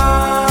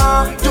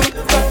want, you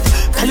get that.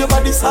 'Cause your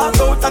body soft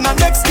out and the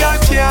next girl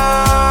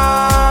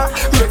can't.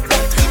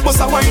 Bust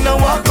a wine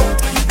and walk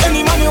out.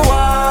 Any man you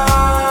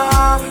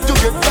want, you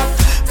get that.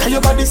 'Cause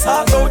your body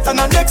soft out and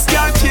the next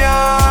girl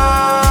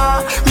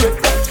can't.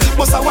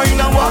 Bust a wine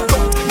and walk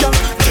out. Yeah.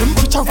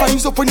 Temperature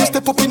rise up when you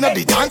step up in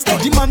the dance.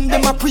 The man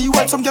them a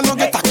pre-wipe, some girl no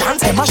get a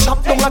chance. Them a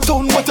shop down a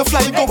town, but you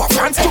fly go a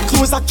France. Your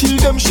clothes a kill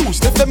them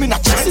shoes, left them in a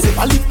chance.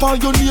 I live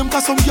on your name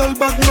 'cause some girl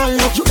bag nine.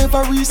 You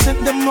ever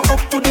resent them no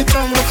up to the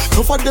time.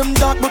 No for them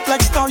dark but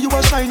like star you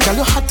a shine. Girl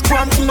you hot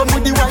grand fill them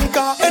with the wine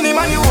car. Any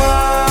man you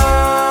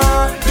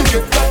want, you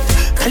get that.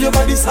 'Cause your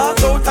body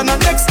soft out and the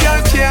next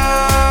girl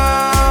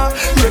can't.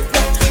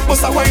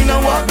 Bust a wine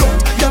and walk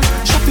out. Girl,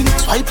 shopping,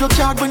 swipe your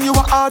card when you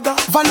a order.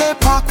 Valet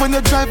park when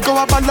you drive, go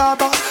a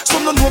balada.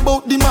 Some don't know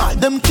about the mall,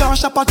 them can't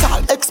shop at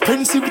all.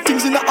 Expensive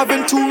things in a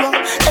Aventura.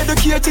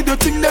 Educated, you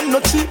think them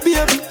not cheap,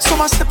 baby.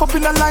 Some a step up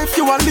in a life,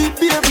 you a lead,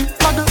 baby.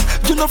 Mother,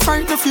 you no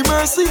frightened if you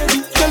mercy,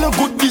 baby. Girl, you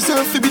good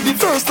deserve to be the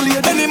first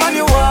lady. Any man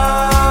you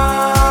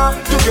want,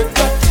 you get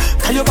that.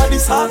 'Cause your body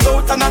soft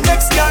out and the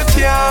next girl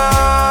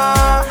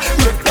can't.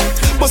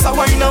 Bust a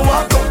wine and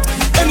walk out.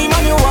 Any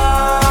man you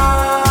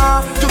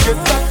want, you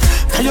get that.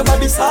 'Cause your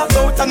body soft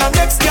out and the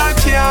next girl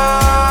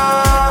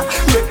can't.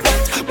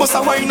 Bust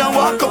a wine and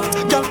walk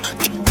out, girl.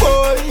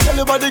 Boy, girl,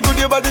 your body good,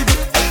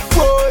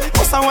 boy.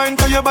 Bust a wine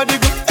 'cause your body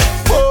good,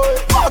 boy.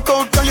 Walk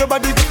out 'cause your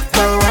body good.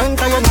 Girl, wine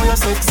 'cause you know you're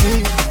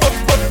sexy.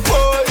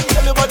 Boy,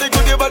 girl, your body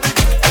good, boy.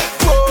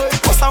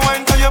 Bust a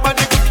wine 'cause your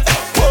body good,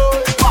 boy.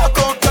 Walk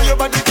out 'cause your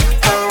body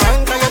good. Girl,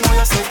 wine 'cause you know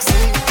you're sexy.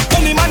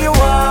 Any man you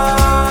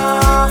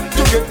want,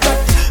 you get that.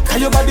 'Cause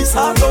your body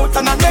soft out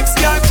and the next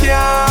girl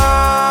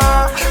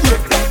can't.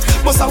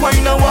 Bust a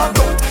wine and walk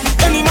out.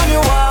 Any man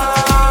you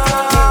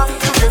want,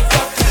 you get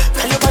that.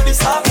 'Cause your body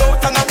soft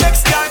out and the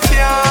next girl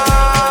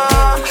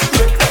can't.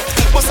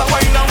 Bust a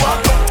wine and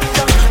walk out.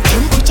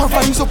 Temperature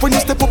rise up when you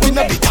step up in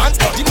the dance.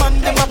 The man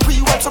them a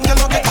pre-wipe, some girl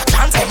no get a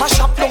chance. Them a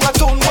shop down a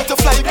town, but you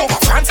fly go a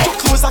France. Your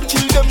clothes a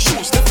kill them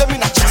shoes, left them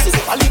in a chance.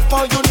 I live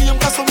on your name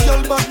 'cause some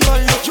girl bad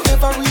nine. You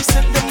ever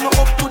reset them no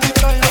up to the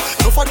time.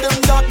 No for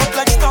them dark but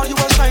like star you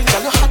a shine.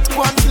 Girl you hot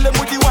go and fill them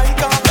with the wine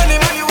car. Any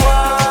man you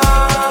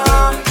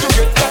want, you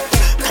get that.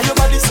 'Cause your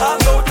body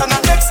soft out and the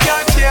next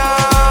girl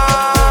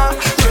can't.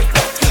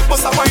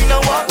 Bust a wine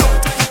and walk out.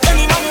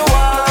 Any man you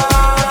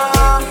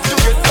want, you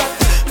get that.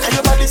 'Cause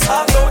your body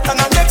soft out and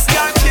the next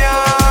girl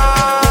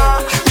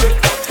can't.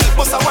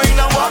 Bust a wine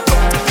and walk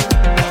out.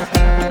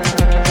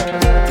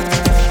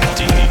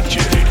 DJ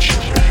Chili.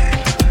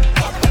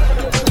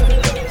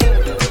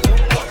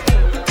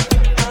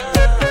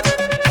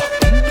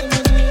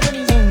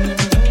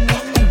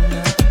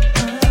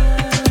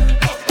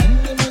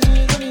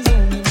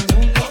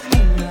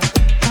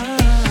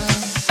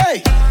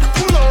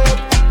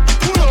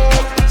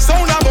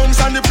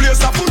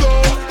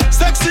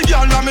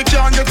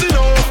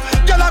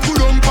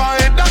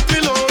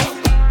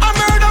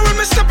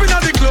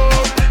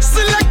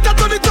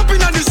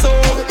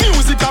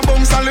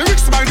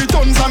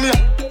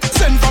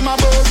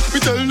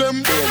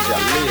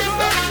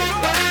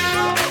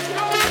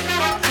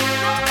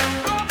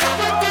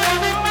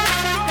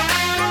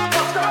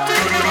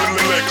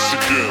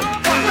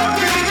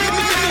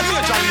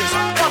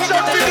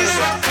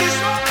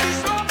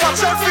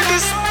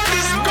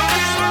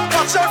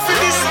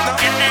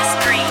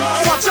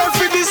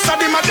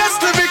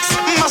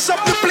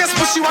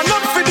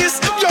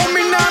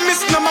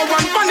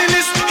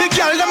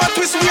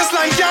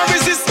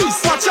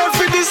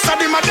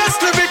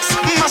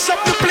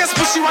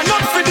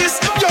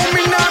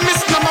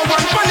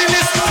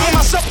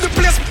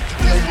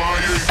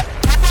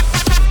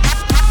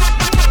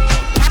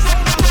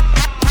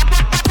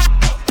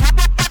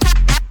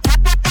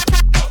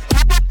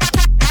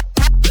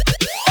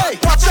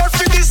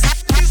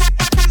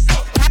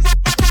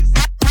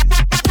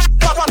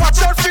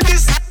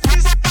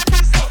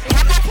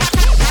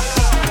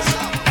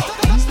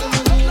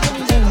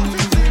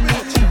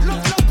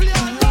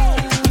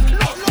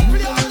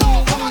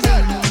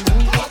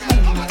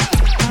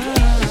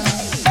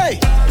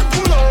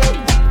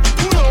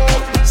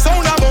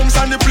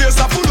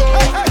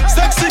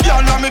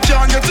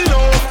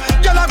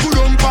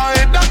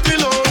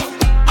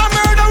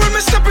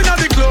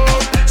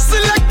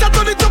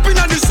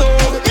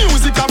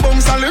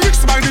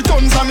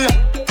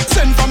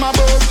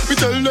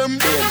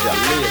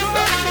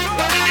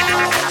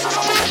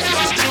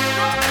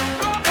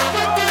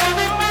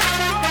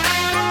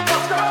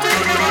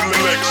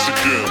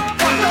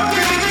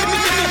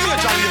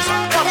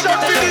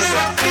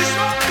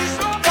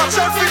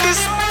 Watch out for this.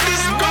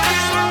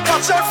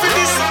 Watch out for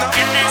this.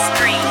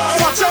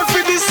 Watch out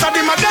for this. I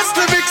did my best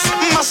lyrics.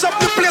 Mash up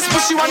the place,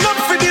 but she want up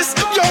for this.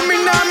 Yo, me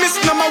nah miss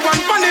number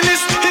one funny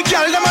list. The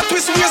girl them a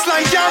twist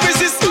waistline can't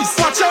resist.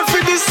 Watch out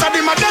for this. I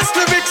did my best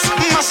lyrics.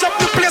 Mash up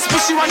the place,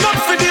 but she want up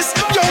for this.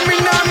 Yo, me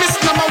nah miss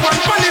number one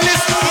funny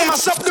list.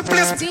 Mash up the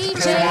place.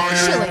 DJ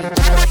Chili.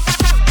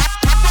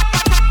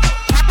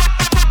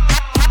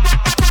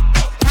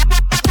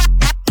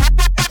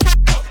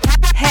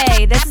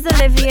 Hey, this is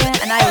Olivia,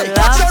 and I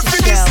love to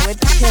chill with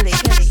Chili.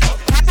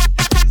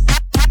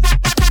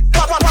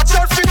 Watch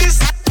out for this.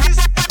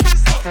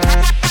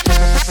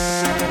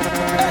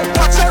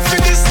 Watch out for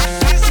this.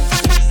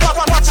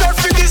 Watch out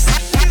for this.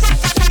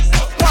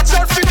 Watch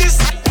out for this.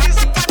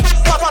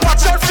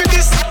 Watch out for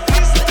this.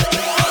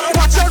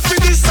 Watch out for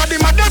this. I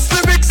did my best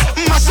lyrics.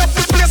 Mash up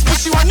the place, but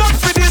she want up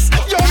for this.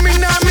 Yo, me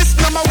nah miss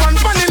number one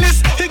funny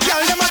list. The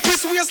girl them a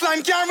twist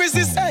waistline can't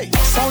resist.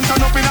 Sound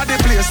turn up inna the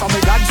place, so me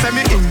God send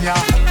me in ya.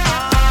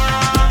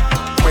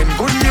 When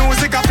good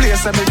music a play,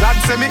 say me God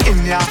send me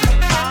in ya.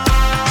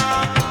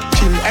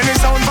 Kill any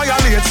sound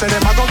violate, say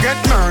them a go get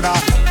murder.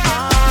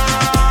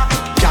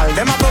 Girl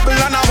them a bubble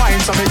and a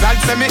wine, so me God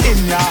send me in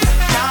ya.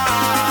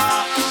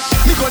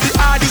 Me go the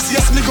hardest,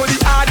 yes me go the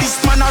hardest.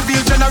 Man a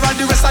real general,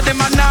 the rest of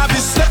them a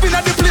novice. Step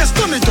inna the place,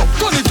 turn it up,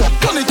 turn it up,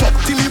 turn it up.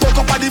 Till me woke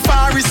up at the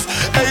forest.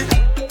 Hey,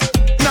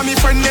 now me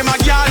friend them a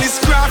girl is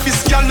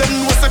graphist. Girl them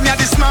know say me a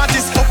the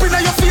smartest. Up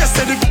inna your face,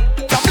 say the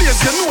place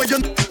you know you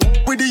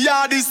with the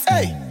hardest.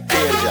 Hey.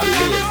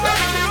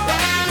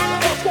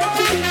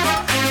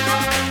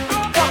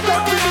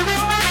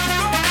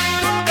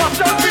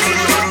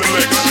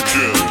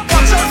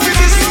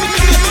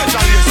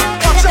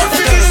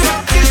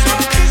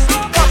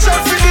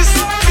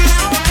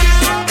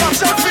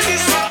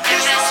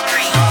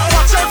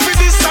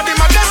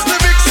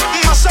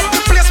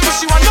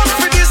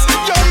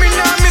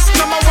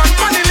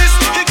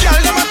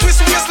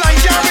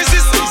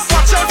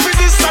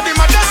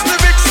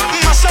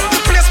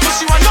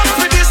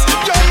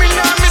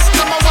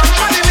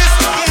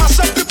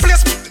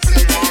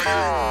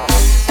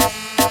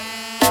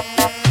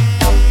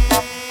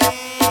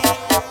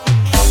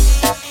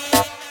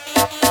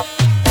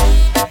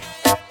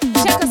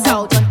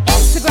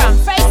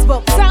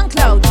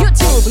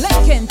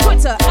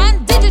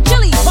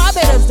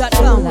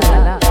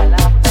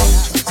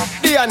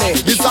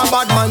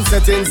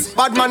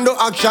 Bad man do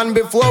action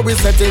before we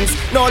settings.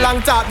 No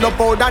long talk, no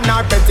powder,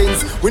 nor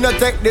pettings. We no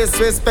take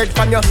disrespect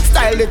from your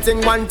style the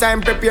thing. One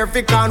time prepare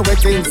for can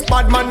wettings.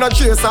 Bad man no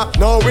chaser,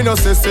 no we no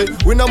sissy.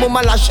 We no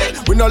mama lashy,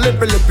 we no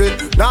lippy.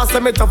 Now say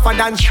me tougher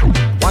than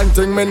one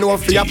thing me know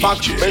for your back.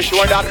 Make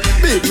sure that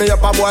beat me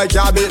up a boy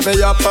can't beat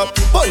me up.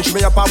 Punch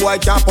me up a boy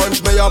can't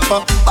punch me up.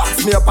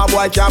 Box me up a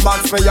boy can't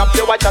box me up.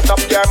 You watch chat up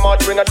your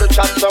mouth, we no do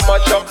chat so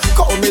much.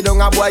 Call me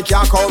down a boy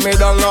can't call me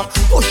down.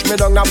 Push me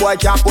down a boy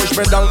can't push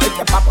me down. If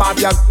you pop up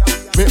your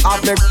me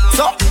have me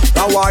so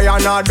now why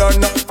you not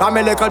done from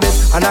a little bit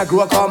and I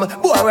grew come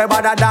boy we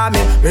better than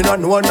me no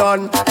know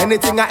none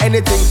anything or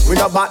anything we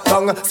no back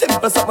down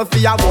simple something for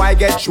ya boy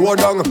get show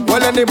down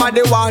well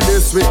anybody want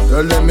this with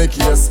tell them me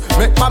case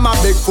make mama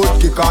big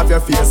foot kick off your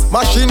face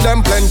machine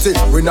them plenty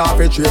we not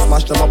fi trace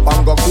mash them up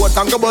and go quote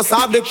and go bust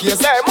off the case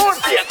hey moon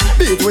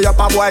beat we up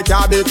a boy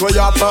can't beat we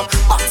up box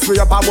we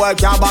up a boy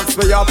can't box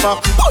we up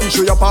punch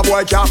we up a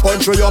boy can't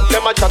punch we up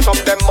them a chat up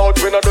them mouth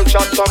we no do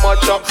chat so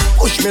much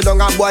push me down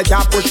a boy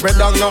can't push me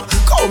down,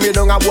 call me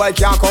down, a boy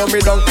can't call me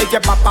down. Take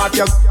your papa out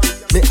your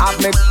me have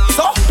me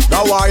so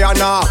now why you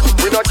know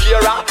we not care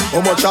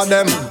how much of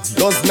them,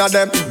 dozen of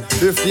them,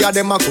 50 of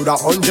them, I coulda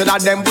 100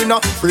 of them. We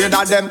not afraid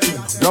of them,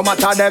 no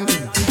matter them.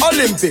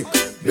 Olympic.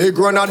 Big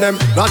run of them,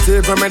 not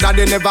even me that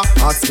they never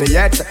ask me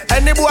yet.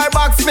 Any boy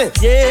box me,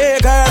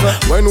 yeah girl.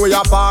 When we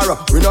a par,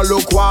 we no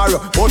look war,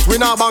 but we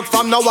not back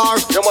from no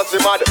war. You must be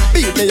mad.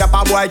 Beat me up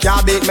a boy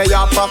can't beat me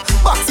up.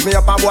 Box me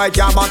up a boy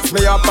can't box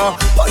me up.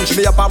 Punch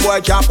me up a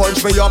boy can't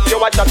punch me up. You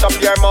watch chat up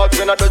your mouth,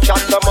 we no do chat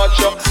so much.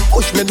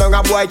 Push me down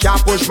a boy can't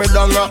push me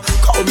down.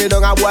 Call me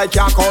down a boy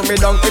can't call me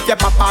down. If you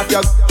pop off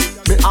your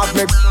me have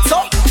me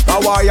so. Now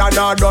why you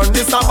not done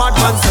this a bad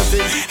man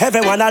setting?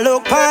 Everyone a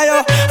look by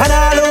you, and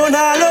alone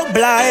a look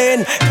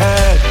blind.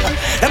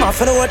 Them off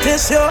to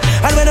notice you,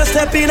 and when you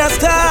step in a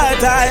start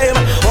time,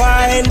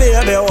 wine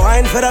baby,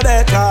 wine for the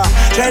better.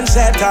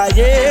 Trendsetter,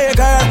 yeah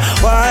girl,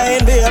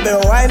 wine baby,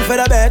 wine for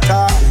the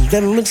better.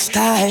 Them with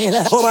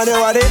style, over the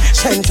body,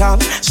 center,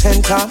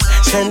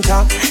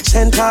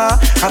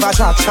 have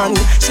attraction,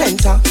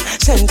 center,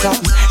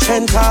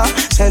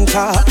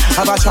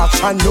 have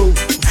attraction, no.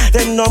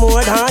 Them no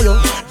more than you,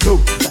 no.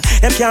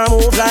 Them can't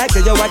move like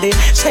you are the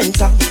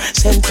center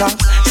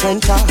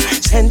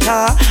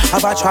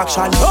of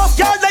attraction. Love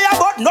girls they are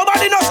but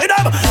nobody knows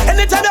them.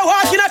 Anytime they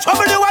walk in a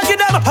trouble they walk in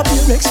them. A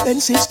pure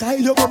expensive style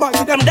you go back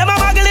in them. Them a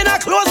muggle in a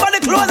clothes but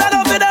the clothes are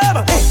not for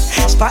them. Hey,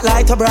 spot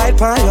spotlight a bright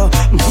pie, yo.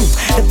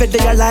 The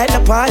video light the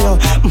pie, yo.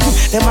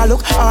 Them a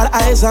look, all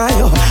eyes on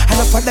you. And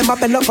enough of them a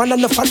bend up and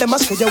enough of them a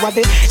say you are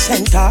the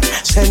center of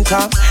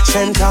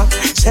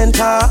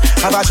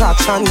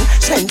attraction.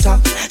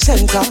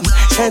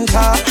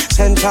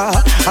 Center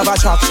of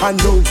attraction,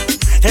 no.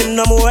 And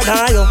no more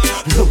than you,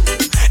 no.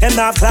 Them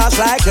not class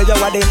like you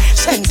are the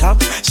center of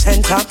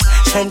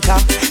attraction.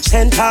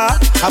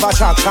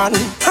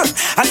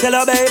 I tell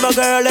her, baby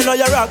girl, you know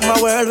you rock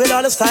my world with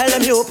all the style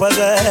them you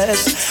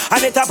possess.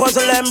 And it a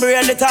puzzle them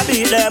brain, it a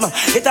beat them,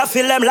 it a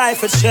fill them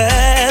life with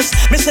stress.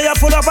 Me say you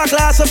full of a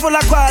class, you full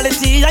of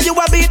quality, and you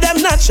a beat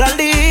them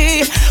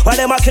naturally. While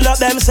them a kill up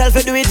themselves,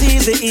 you do it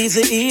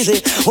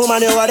easy.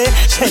 Woman, you are the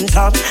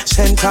center of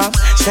attraction.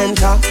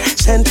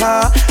 Center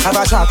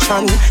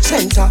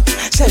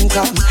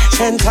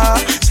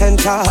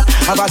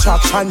of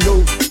attraction,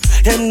 no.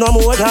 Them no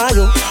more than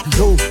you,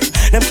 no.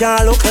 Them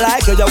can't look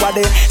like you, you are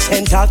the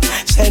center of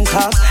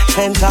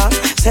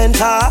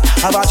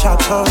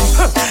attraction.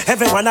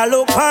 Everyone a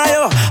look for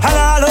you,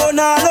 and all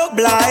now look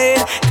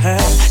blind.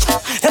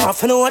 Them have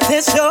to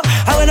notice you,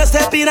 and when you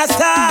step in a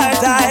star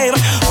time.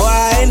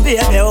 Wine,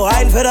 baby,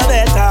 wine for the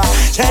better.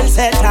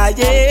 Trendsetter,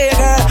 yeah,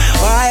 girl.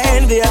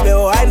 Wine, baby,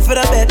 wine for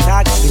the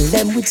better. Kill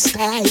them with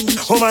style.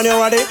 Woman, you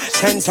are the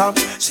center of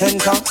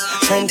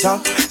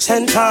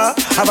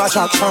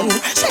attraction.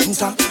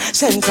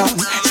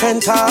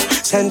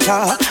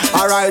 Center.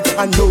 Alright,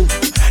 and no,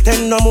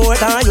 them no more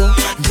than you.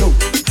 No,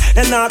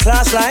 them not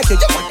class like you.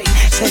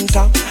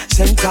 Center.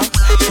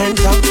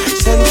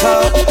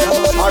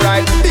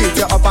 Alright, beat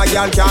you up, a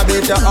girl can't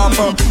beat you up.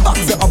 Box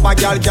you up, a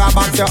girl can't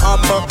box you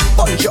up.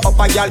 Punch you up,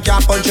 a girl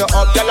can't punch you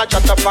up. Girl a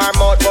chat up her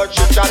mouth, but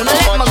she chat too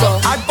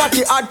much. Hard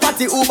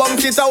party, who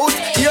bounce it out?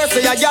 Here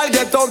say a girl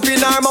get thump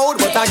in her mouth,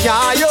 but I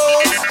can't you.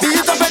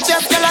 Beat up your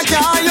chest, girl I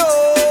can't you.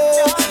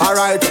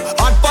 Alright,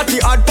 hard party,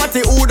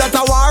 who that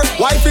a war?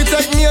 Wife you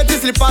take me to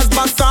slippers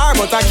back star,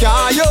 but I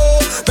can't you.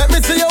 Let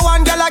me see you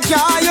one, girl I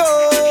can't you.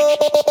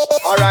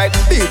 Alright,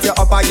 beat you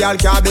up, a girl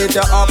can't beat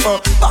you up.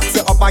 Box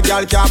you up, a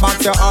girl can't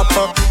box you up.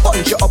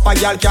 Punch you up, a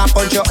girl can't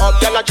punch you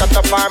up. Girl a chat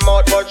up her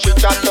mouth, but she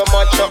chat too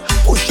much.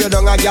 Push you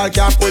down, a girl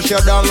can't push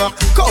you down.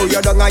 Cow you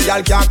down, a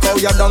girl can't cow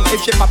you down.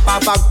 If she pop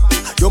up,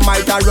 you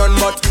might a run,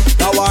 but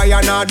now why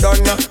you not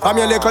done? From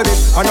your little bit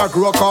and a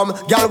grow come.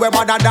 Girl we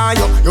better than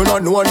you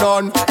not know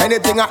none.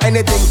 Anything,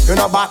 you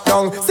not back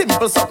down.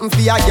 Simple something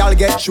for a girl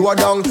get show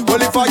down.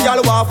 Well if a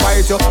girl want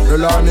fight you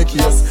learn the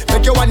case.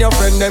 Make you and your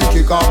friend them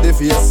kick off the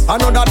face. I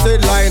know that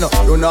headline,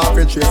 you know if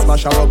you chase,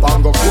 smash her up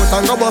and go quote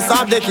and go bust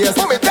off the case.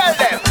 So me tell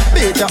them,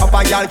 beat you up,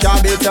 a girl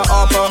can't beat you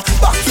up.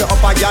 Box you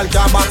up, a girl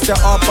can't box you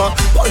up.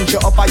 Punch you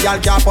up, a girl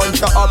can't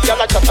punch you up. Girl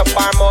a chat up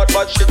her mouth,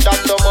 but she chat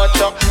too much.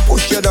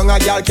 Push you down, a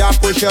girl can't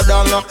push you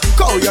down.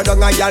 Cow you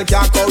down, a girl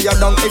can't cow you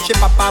down. If she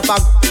pop up,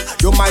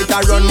 you might a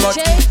run, but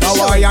now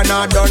why you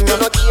not done? You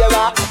not care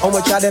how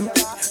much of them,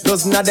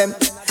 dozen of them,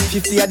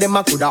 50 of them,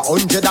 I coulda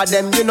 100 of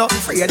them. You not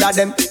afraid of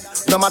them,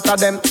 no matter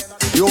them.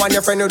 You and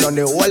your friend, you done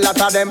the whole lot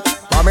of them.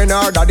 Mommy and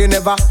her daddy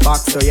never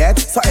box you yet.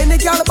 So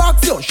any girl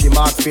box you, she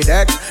mark for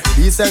that.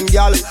 Decent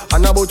girl,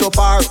 and about to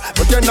par.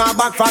 But you're not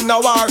back from the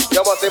war.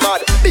 You must be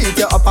mad. Beat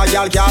you up, a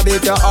girl can't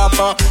beat you up.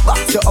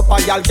 Box you up, a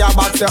girl can't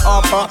box you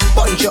up.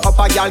 Punch you up,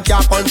 a girl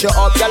can't punch you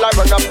up. Girl I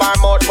run up her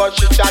mouth, but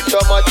she chat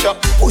too much.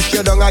 Push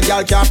you down, a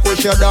girl can't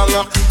push you down.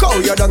 Cow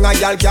you down, a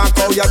girl can't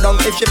cow you down.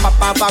 If she pop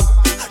up,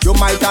 you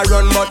might a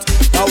run, but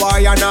now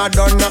why you not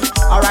done?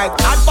 Alright,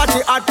 hard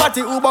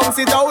party, who bounce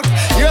it out?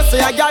 You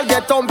say a girl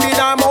get thump in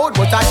her mouth,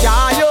 but I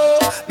can't you.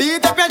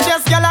 Beat up your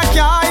chest, girl, I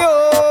can't you.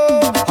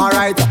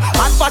 Alright,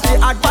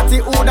 hard party,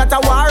 who that a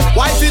war?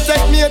 Why she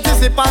take me to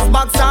slippers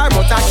boxer,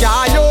 but I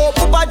can't you.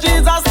 Papa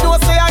Jesus no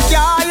say I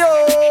can't you.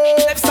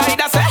 Left side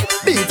I say,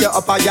 beat you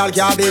up, a girl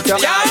can't beat you.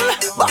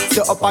 Box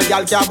you up, a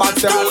girl can't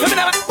box you.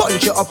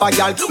 Punch you up, a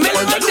girl can't punch you.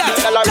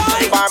 Tell her to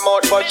her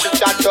mouth, but she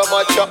chat too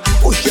much.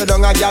 Push you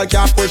down, a girl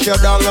can't push you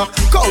down.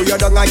 Cow you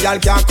down, a girl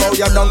can't cow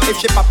you down. If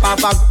she pop up,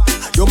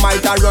 you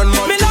might a run,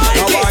 but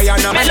now why you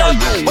not done?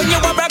 When you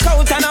a break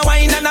out and a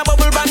wine and a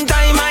bubble band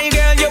time, my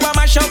girl, you a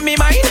mash up me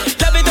mind.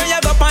 Love it when you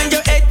go on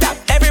your head top,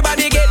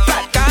 everybody get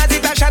fat, cause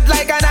it a shot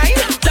like a nine.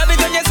 Love it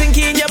when you sink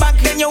in your back,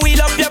 then you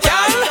wheel up your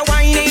bra. The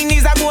wine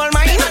is a gold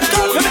mine.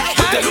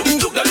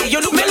 You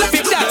look me love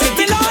it, that if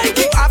you like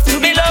it, have to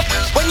be love.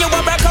 When you a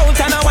break out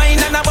and a wine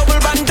and a bubble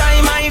band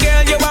time, my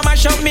girl, you a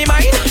mash up me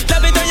mind.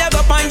 Love it when you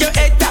go on your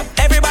head top,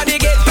 everybody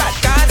get fat,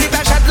 cause it a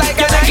shot like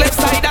a nine. Left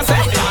side I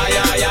say,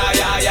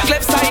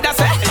 left side I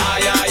say,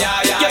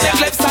 you the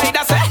left side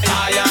I say,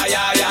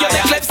 you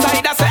the left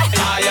side I say.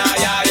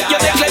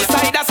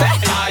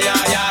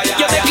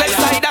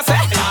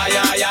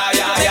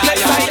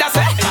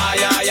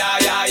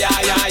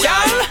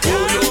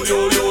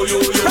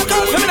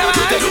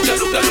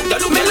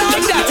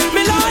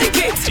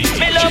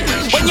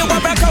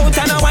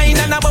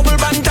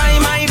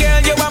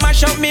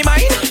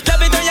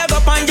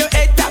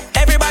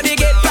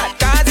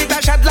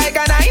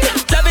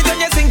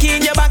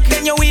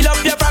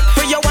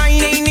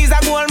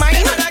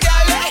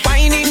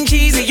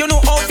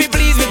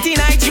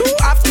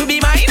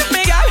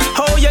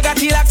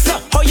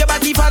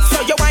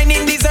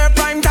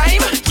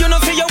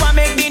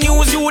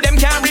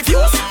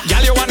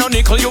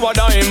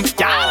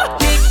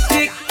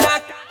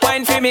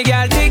 me,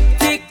 girl, tick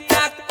tick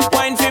tock.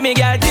 Wine for me,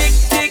 girl, tick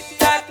tick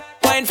tock.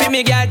 Wine for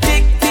me, girl,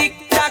 tick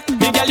tick tock.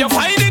 Me girl, you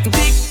find it,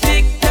 tick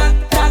tick tock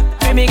tock.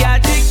 For me, girl,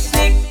 tick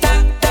tick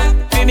tock tock.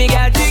 For me,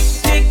 girl, tick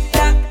tick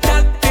tock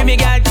tock. For me,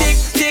 girl, tick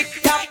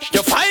tick tock.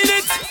 You find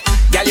it,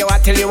 girl, you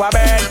hot till you a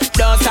burn.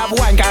 Don't stop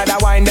wine, 'cause the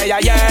wine that you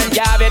yearn.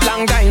 You have it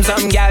long time,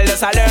 some girl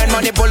just a learn.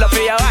 Money pull up for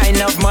your wine,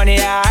 enough money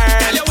I earn.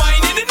 Girl, you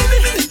wine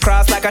it.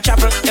 Cross like a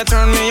chapel, you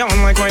turn me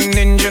on like when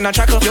ninja in a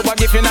chuckle. You a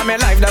gift in my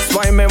life, that's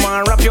why me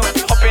want rap you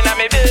up in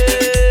my bed.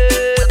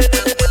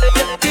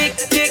 Tick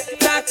tick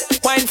tock,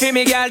 wine for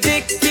me, girl.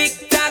 Tick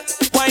tick tock,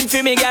 wine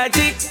for me, girl.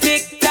 Tick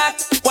tick tock,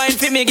 wine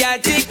for me, girl.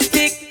 Tick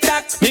tick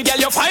tock, me girl,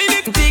 you find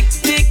it. Tick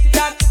tick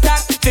tock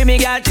tock, for me,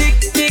 girl. Tick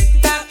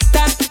tick tock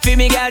tock, for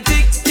me, girl.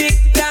 Tick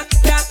tick tock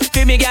tock,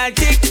 for me, girl.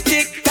 Tick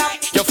tick tock,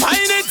 you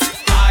find it.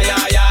 Ay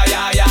ay ay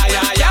ay ay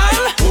ay ay.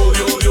 Oh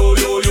yo yo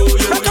yo yo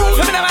yo.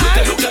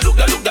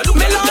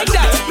 Me like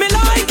that, me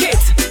like it.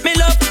 Me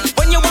love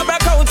when you a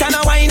rock out and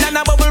a wine and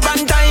a bubble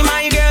bang time.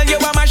 My girl, you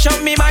a mash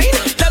up me mind.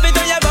 Love it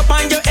when you go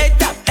on your head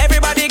top.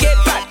 Everybody get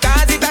fat,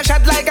 'cause it a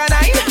shot like a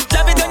 9.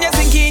 Love it when you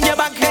sink in your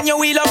back, then you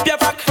wheel up your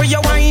back. For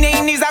your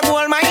whining is a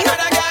gold mine.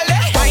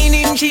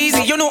 Whining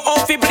cheesy, you know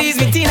how to please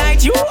me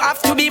tonight. You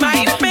have to be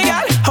mine, me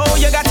girl. How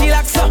you got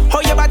it so,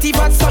 how your body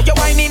fat so. Your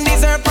whining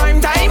deserve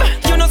prime time.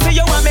 You know say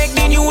you want make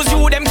the news,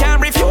 you them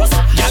can't refuse.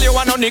 Girl, you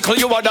want no nickel,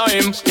 you a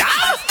dime. Yeah.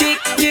 Tick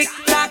tick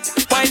tock,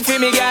 wine for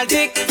me, girl.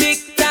 Tick tick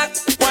tock,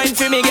 wine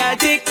for me, girl.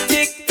 Tick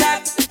tick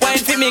tock, wine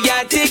for me,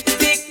 girl. Tick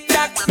tick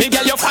tock, me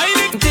girl, you find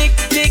it. Tick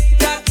tick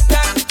tock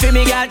tock, for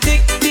me, girl.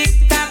 Tick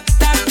tick tock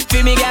tock,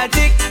 for me, girl.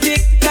 Tick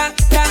tick tock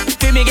tock,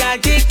 for me, girl.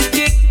 Tick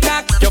tick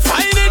tock, you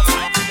find it.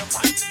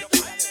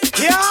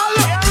 Y'all,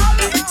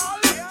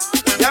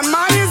 your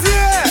man is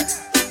here.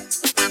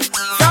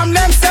 From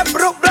them step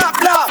brook blah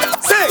blah.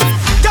 Say,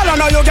 girl I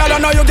know you, girl I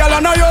know you, girl I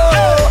know you.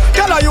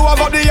 Girl you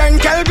have up the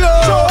ankle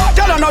glow.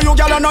 Girl I know you,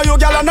 girl I know you,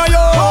 girl I know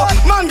you.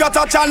 Man got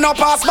touch and no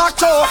pass back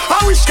toe.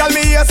 I wish call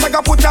me yes I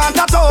got put on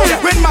tattoo.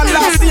 When man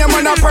last name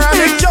when I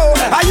permit you.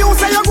 And you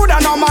say you good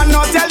and no man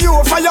not tell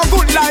you. For you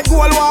good like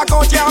gold walk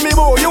out here me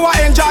boo. You a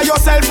enjoy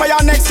yourself for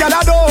your next girl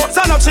do.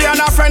 So no she and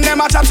a friend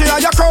them a chat to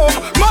your crew.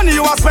 Money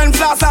you a spend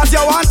fast as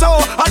you want to.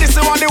 And this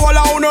is what the whole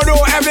of uno do.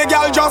 Every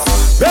girl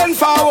just bend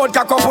forward,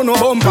 cock up no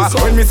bumper.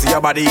 When me see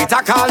your body it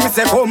a call me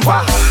say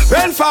compa.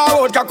 Bend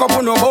forward, cock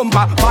up no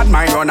bumper. Bad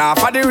mind run off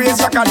for the race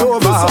jack a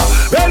dover.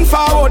 Bend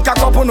forward, cock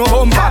up no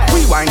bumper.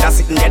 We wind a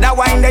sitting there, the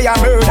wine they a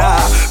murder.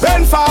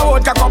 Bend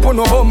forward, cock up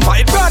no bumper.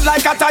 It burn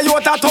like a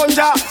Toyota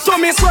Tundra. So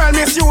Miss World,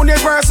 Miss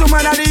Universe,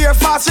 woman of the year,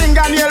 fast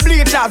fingernail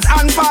bleachers,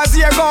 and fast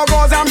ear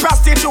go-go's and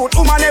prostitute,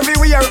 woman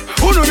everywhere.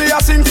 Who know me a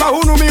sing for,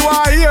 who know me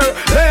want hear?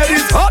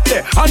 Ladies hot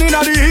there, and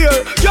inna the ear.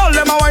 Girl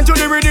them a wine to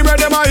the rhythm where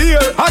them a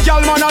hear. A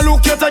girl man a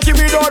look you take it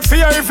without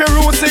fear. If you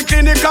root sick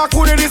in the cock,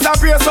 would it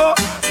disappear? So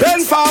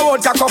bend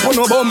forward, cock up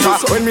no bumper.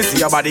 When me see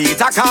your body,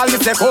 it a call me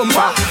say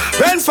compa.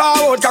 Bend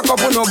forward, cock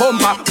up no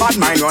bumper. Bad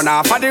mind run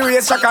off for the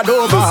race track a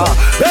dover.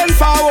 Bend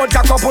forward,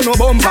 cock up no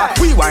bumper.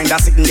 We wind a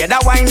sitting there, the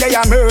wine they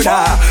a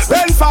murder.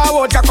 Bend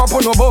forward, cock up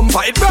no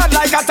bumper. It burn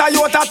like a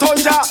Toyota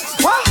Tundra.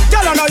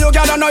 Girl I know you,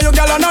 girl I know you,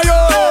 girl I know you.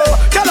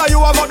 Girl you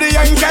have up the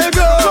ankle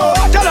glow.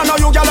 Girl I know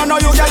you, girl I know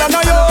you, girl I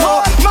know you.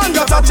 Man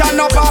got touch and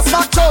no pass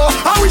back toe.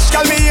 I wish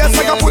call me yes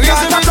I got put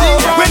on tattoo.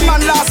 When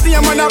man last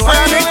name when I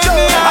permit you.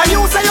 And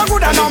you say you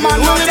good and no man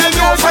no tell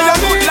you. For you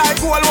good like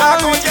gold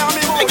walk out here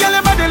me boy. Girl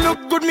your body look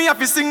good me have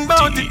to sing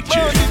bout it.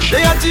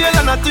 They a jail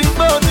and I think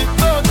bout it.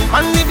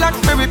 And the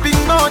blackberry pink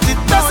bout it.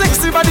 That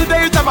sexy body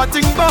they have a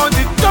think bout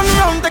it. Turn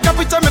round take a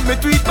picture make me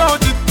tweet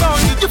bout it.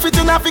 You fit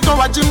in Africa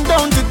or gym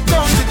down it.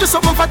 You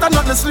something fat and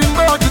nothing slim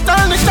bout it.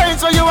 All the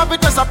times where you have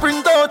it just a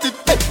print out it.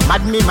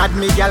 Mad me,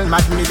 girl,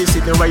 mad me. This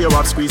is the way you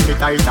have squeeze me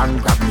tight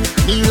and grab me.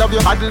 Me love you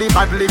badly,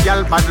 badly,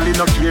 girl, badly.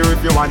 No care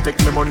if you want take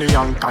me money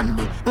and can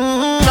me.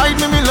 Ride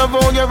me love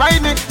how you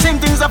ride me. Same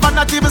things up on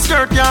that table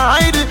skirt can't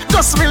hide it.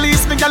 Just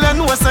release me, girl, you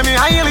know say me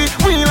highly.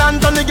 Wheel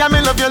and turn the girl,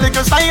 me love you like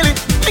a style.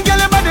 Girl,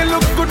 your body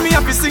look good, me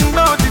happy sing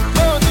bout it.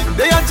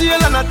 They are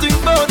jail and I think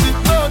bout it.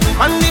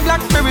 And the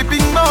blackberry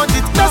pink bout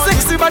it. That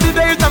sexy body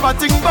they have a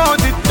think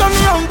bout it. Turn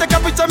round, take a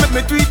picture, make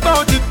me tweet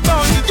bout it.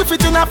 You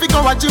fit in Africa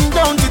or gym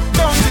down it.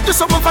 You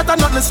something fat and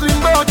nothing slim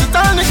bout it.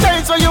 All the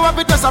times where you have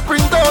it just a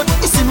print out.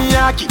 You see me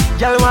yaki,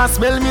 girl want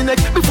smell me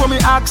neck. Before me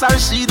ask her,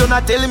 she don't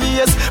tell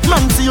me yes.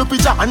 Man see your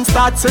picture and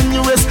start send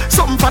you yes.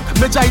 Something fat,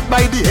 me jive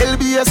by the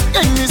LBS.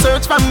 Any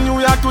search from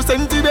New York to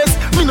St. Best.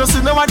 Me no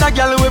see no other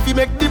girl where fi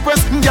make the press.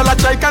 Girl a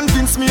try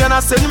convince me and I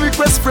send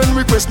request. Friend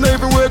request, no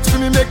even words for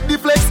me make the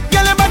flex.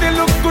 Girl your body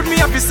look good, me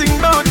happy sing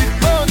bout it.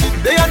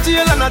 They are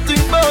jail and I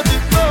think bout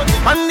it.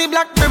 And the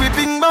blackberry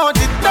pink bout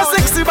it. That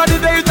sexy body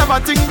they have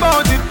have a think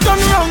about it. Turn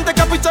round,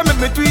 take a picture, make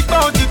me tweet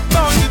about it.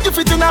 You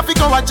fit in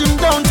Africa, a gym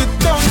down it.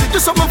 Do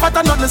something fat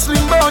and nothing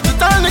slim about it.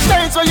 All the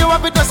times where you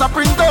have it, just a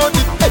print out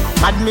it.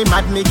 Hey,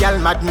 mad me, girl,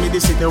 mad me.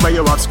 This is the way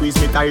you have squeeze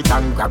me tight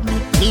and grab me.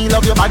 Me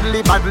love you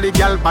badly,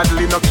 girl,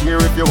 badly. No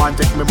care if you want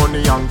take me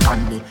money and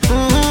candy.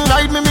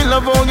 Ride me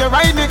love how you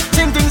ride me.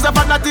 Think things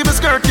about that even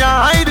skirt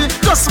can't hide it.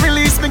 Just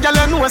release me, girl,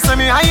 you know say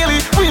me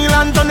highly. Wheel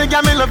and turn,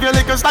 girl, me love you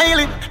like a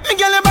styling. Me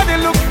girl, your body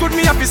look good,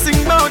 me happy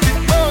sing about it.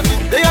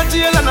 They are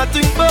jail and I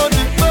think about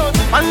it.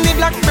 And the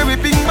blackberry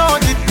pink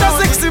about it. That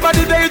sexy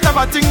body, they have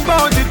a think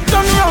about it.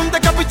 Turn round,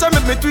 take a picture,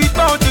 make me tweet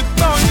about it.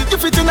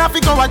 You fit in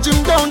Africa, a gym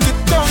down it.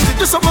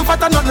 Do something fat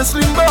and nothing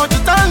slim about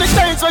it. All the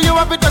times where you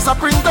have it, just a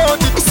print out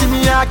it. You see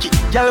me yaki,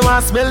 girl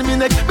want smell me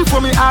neck.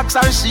 Before me ask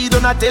her, she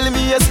don't tell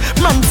me yes.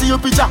 Man see your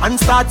picture and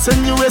start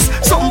send you yes.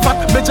 Something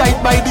fat, me drive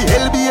by the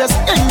LBS.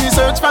 Any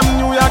search from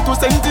New York to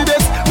St.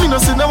 Tibet. Me no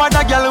see no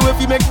other girl if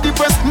you make the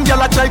press. Girl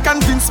I try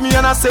convince me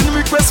and I send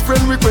request.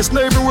 Friend request,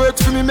 no even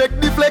words for me make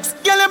the flex.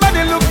 Girl your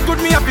body look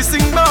good, me happy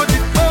sing about it.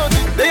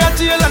 They are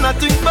jail and I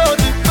think about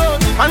it.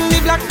 And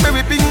the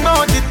blackberry pink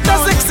about it.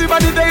 That sexy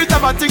body they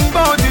have a think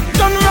about it.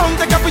 Turn round,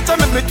 take a picture,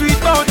 make me tweet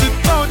about it.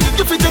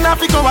 You fit in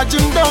Africa, a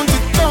gym down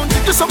it.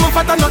 Do something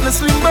fat and nothing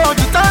slim about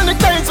it. All the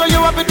times where you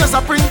have it, just a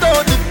print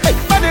out it. Hey,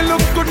 body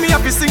look good, me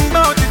happy sing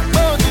about it.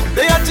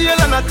 They are jail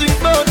and I think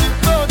about it.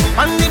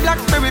 And the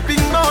blackberry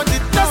pink about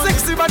it. That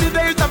sexy body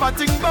they have a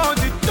think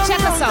about it.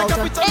 Check us out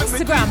on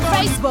Instagram,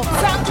 Facebook,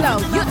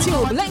 SoundCloud,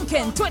 YouTube,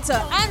 LinkedIn,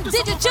 Twitter, and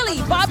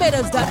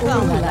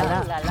DJChiliBarbados.com.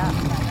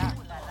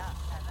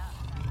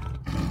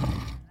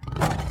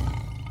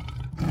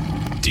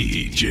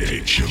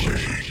 DJ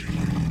Chili.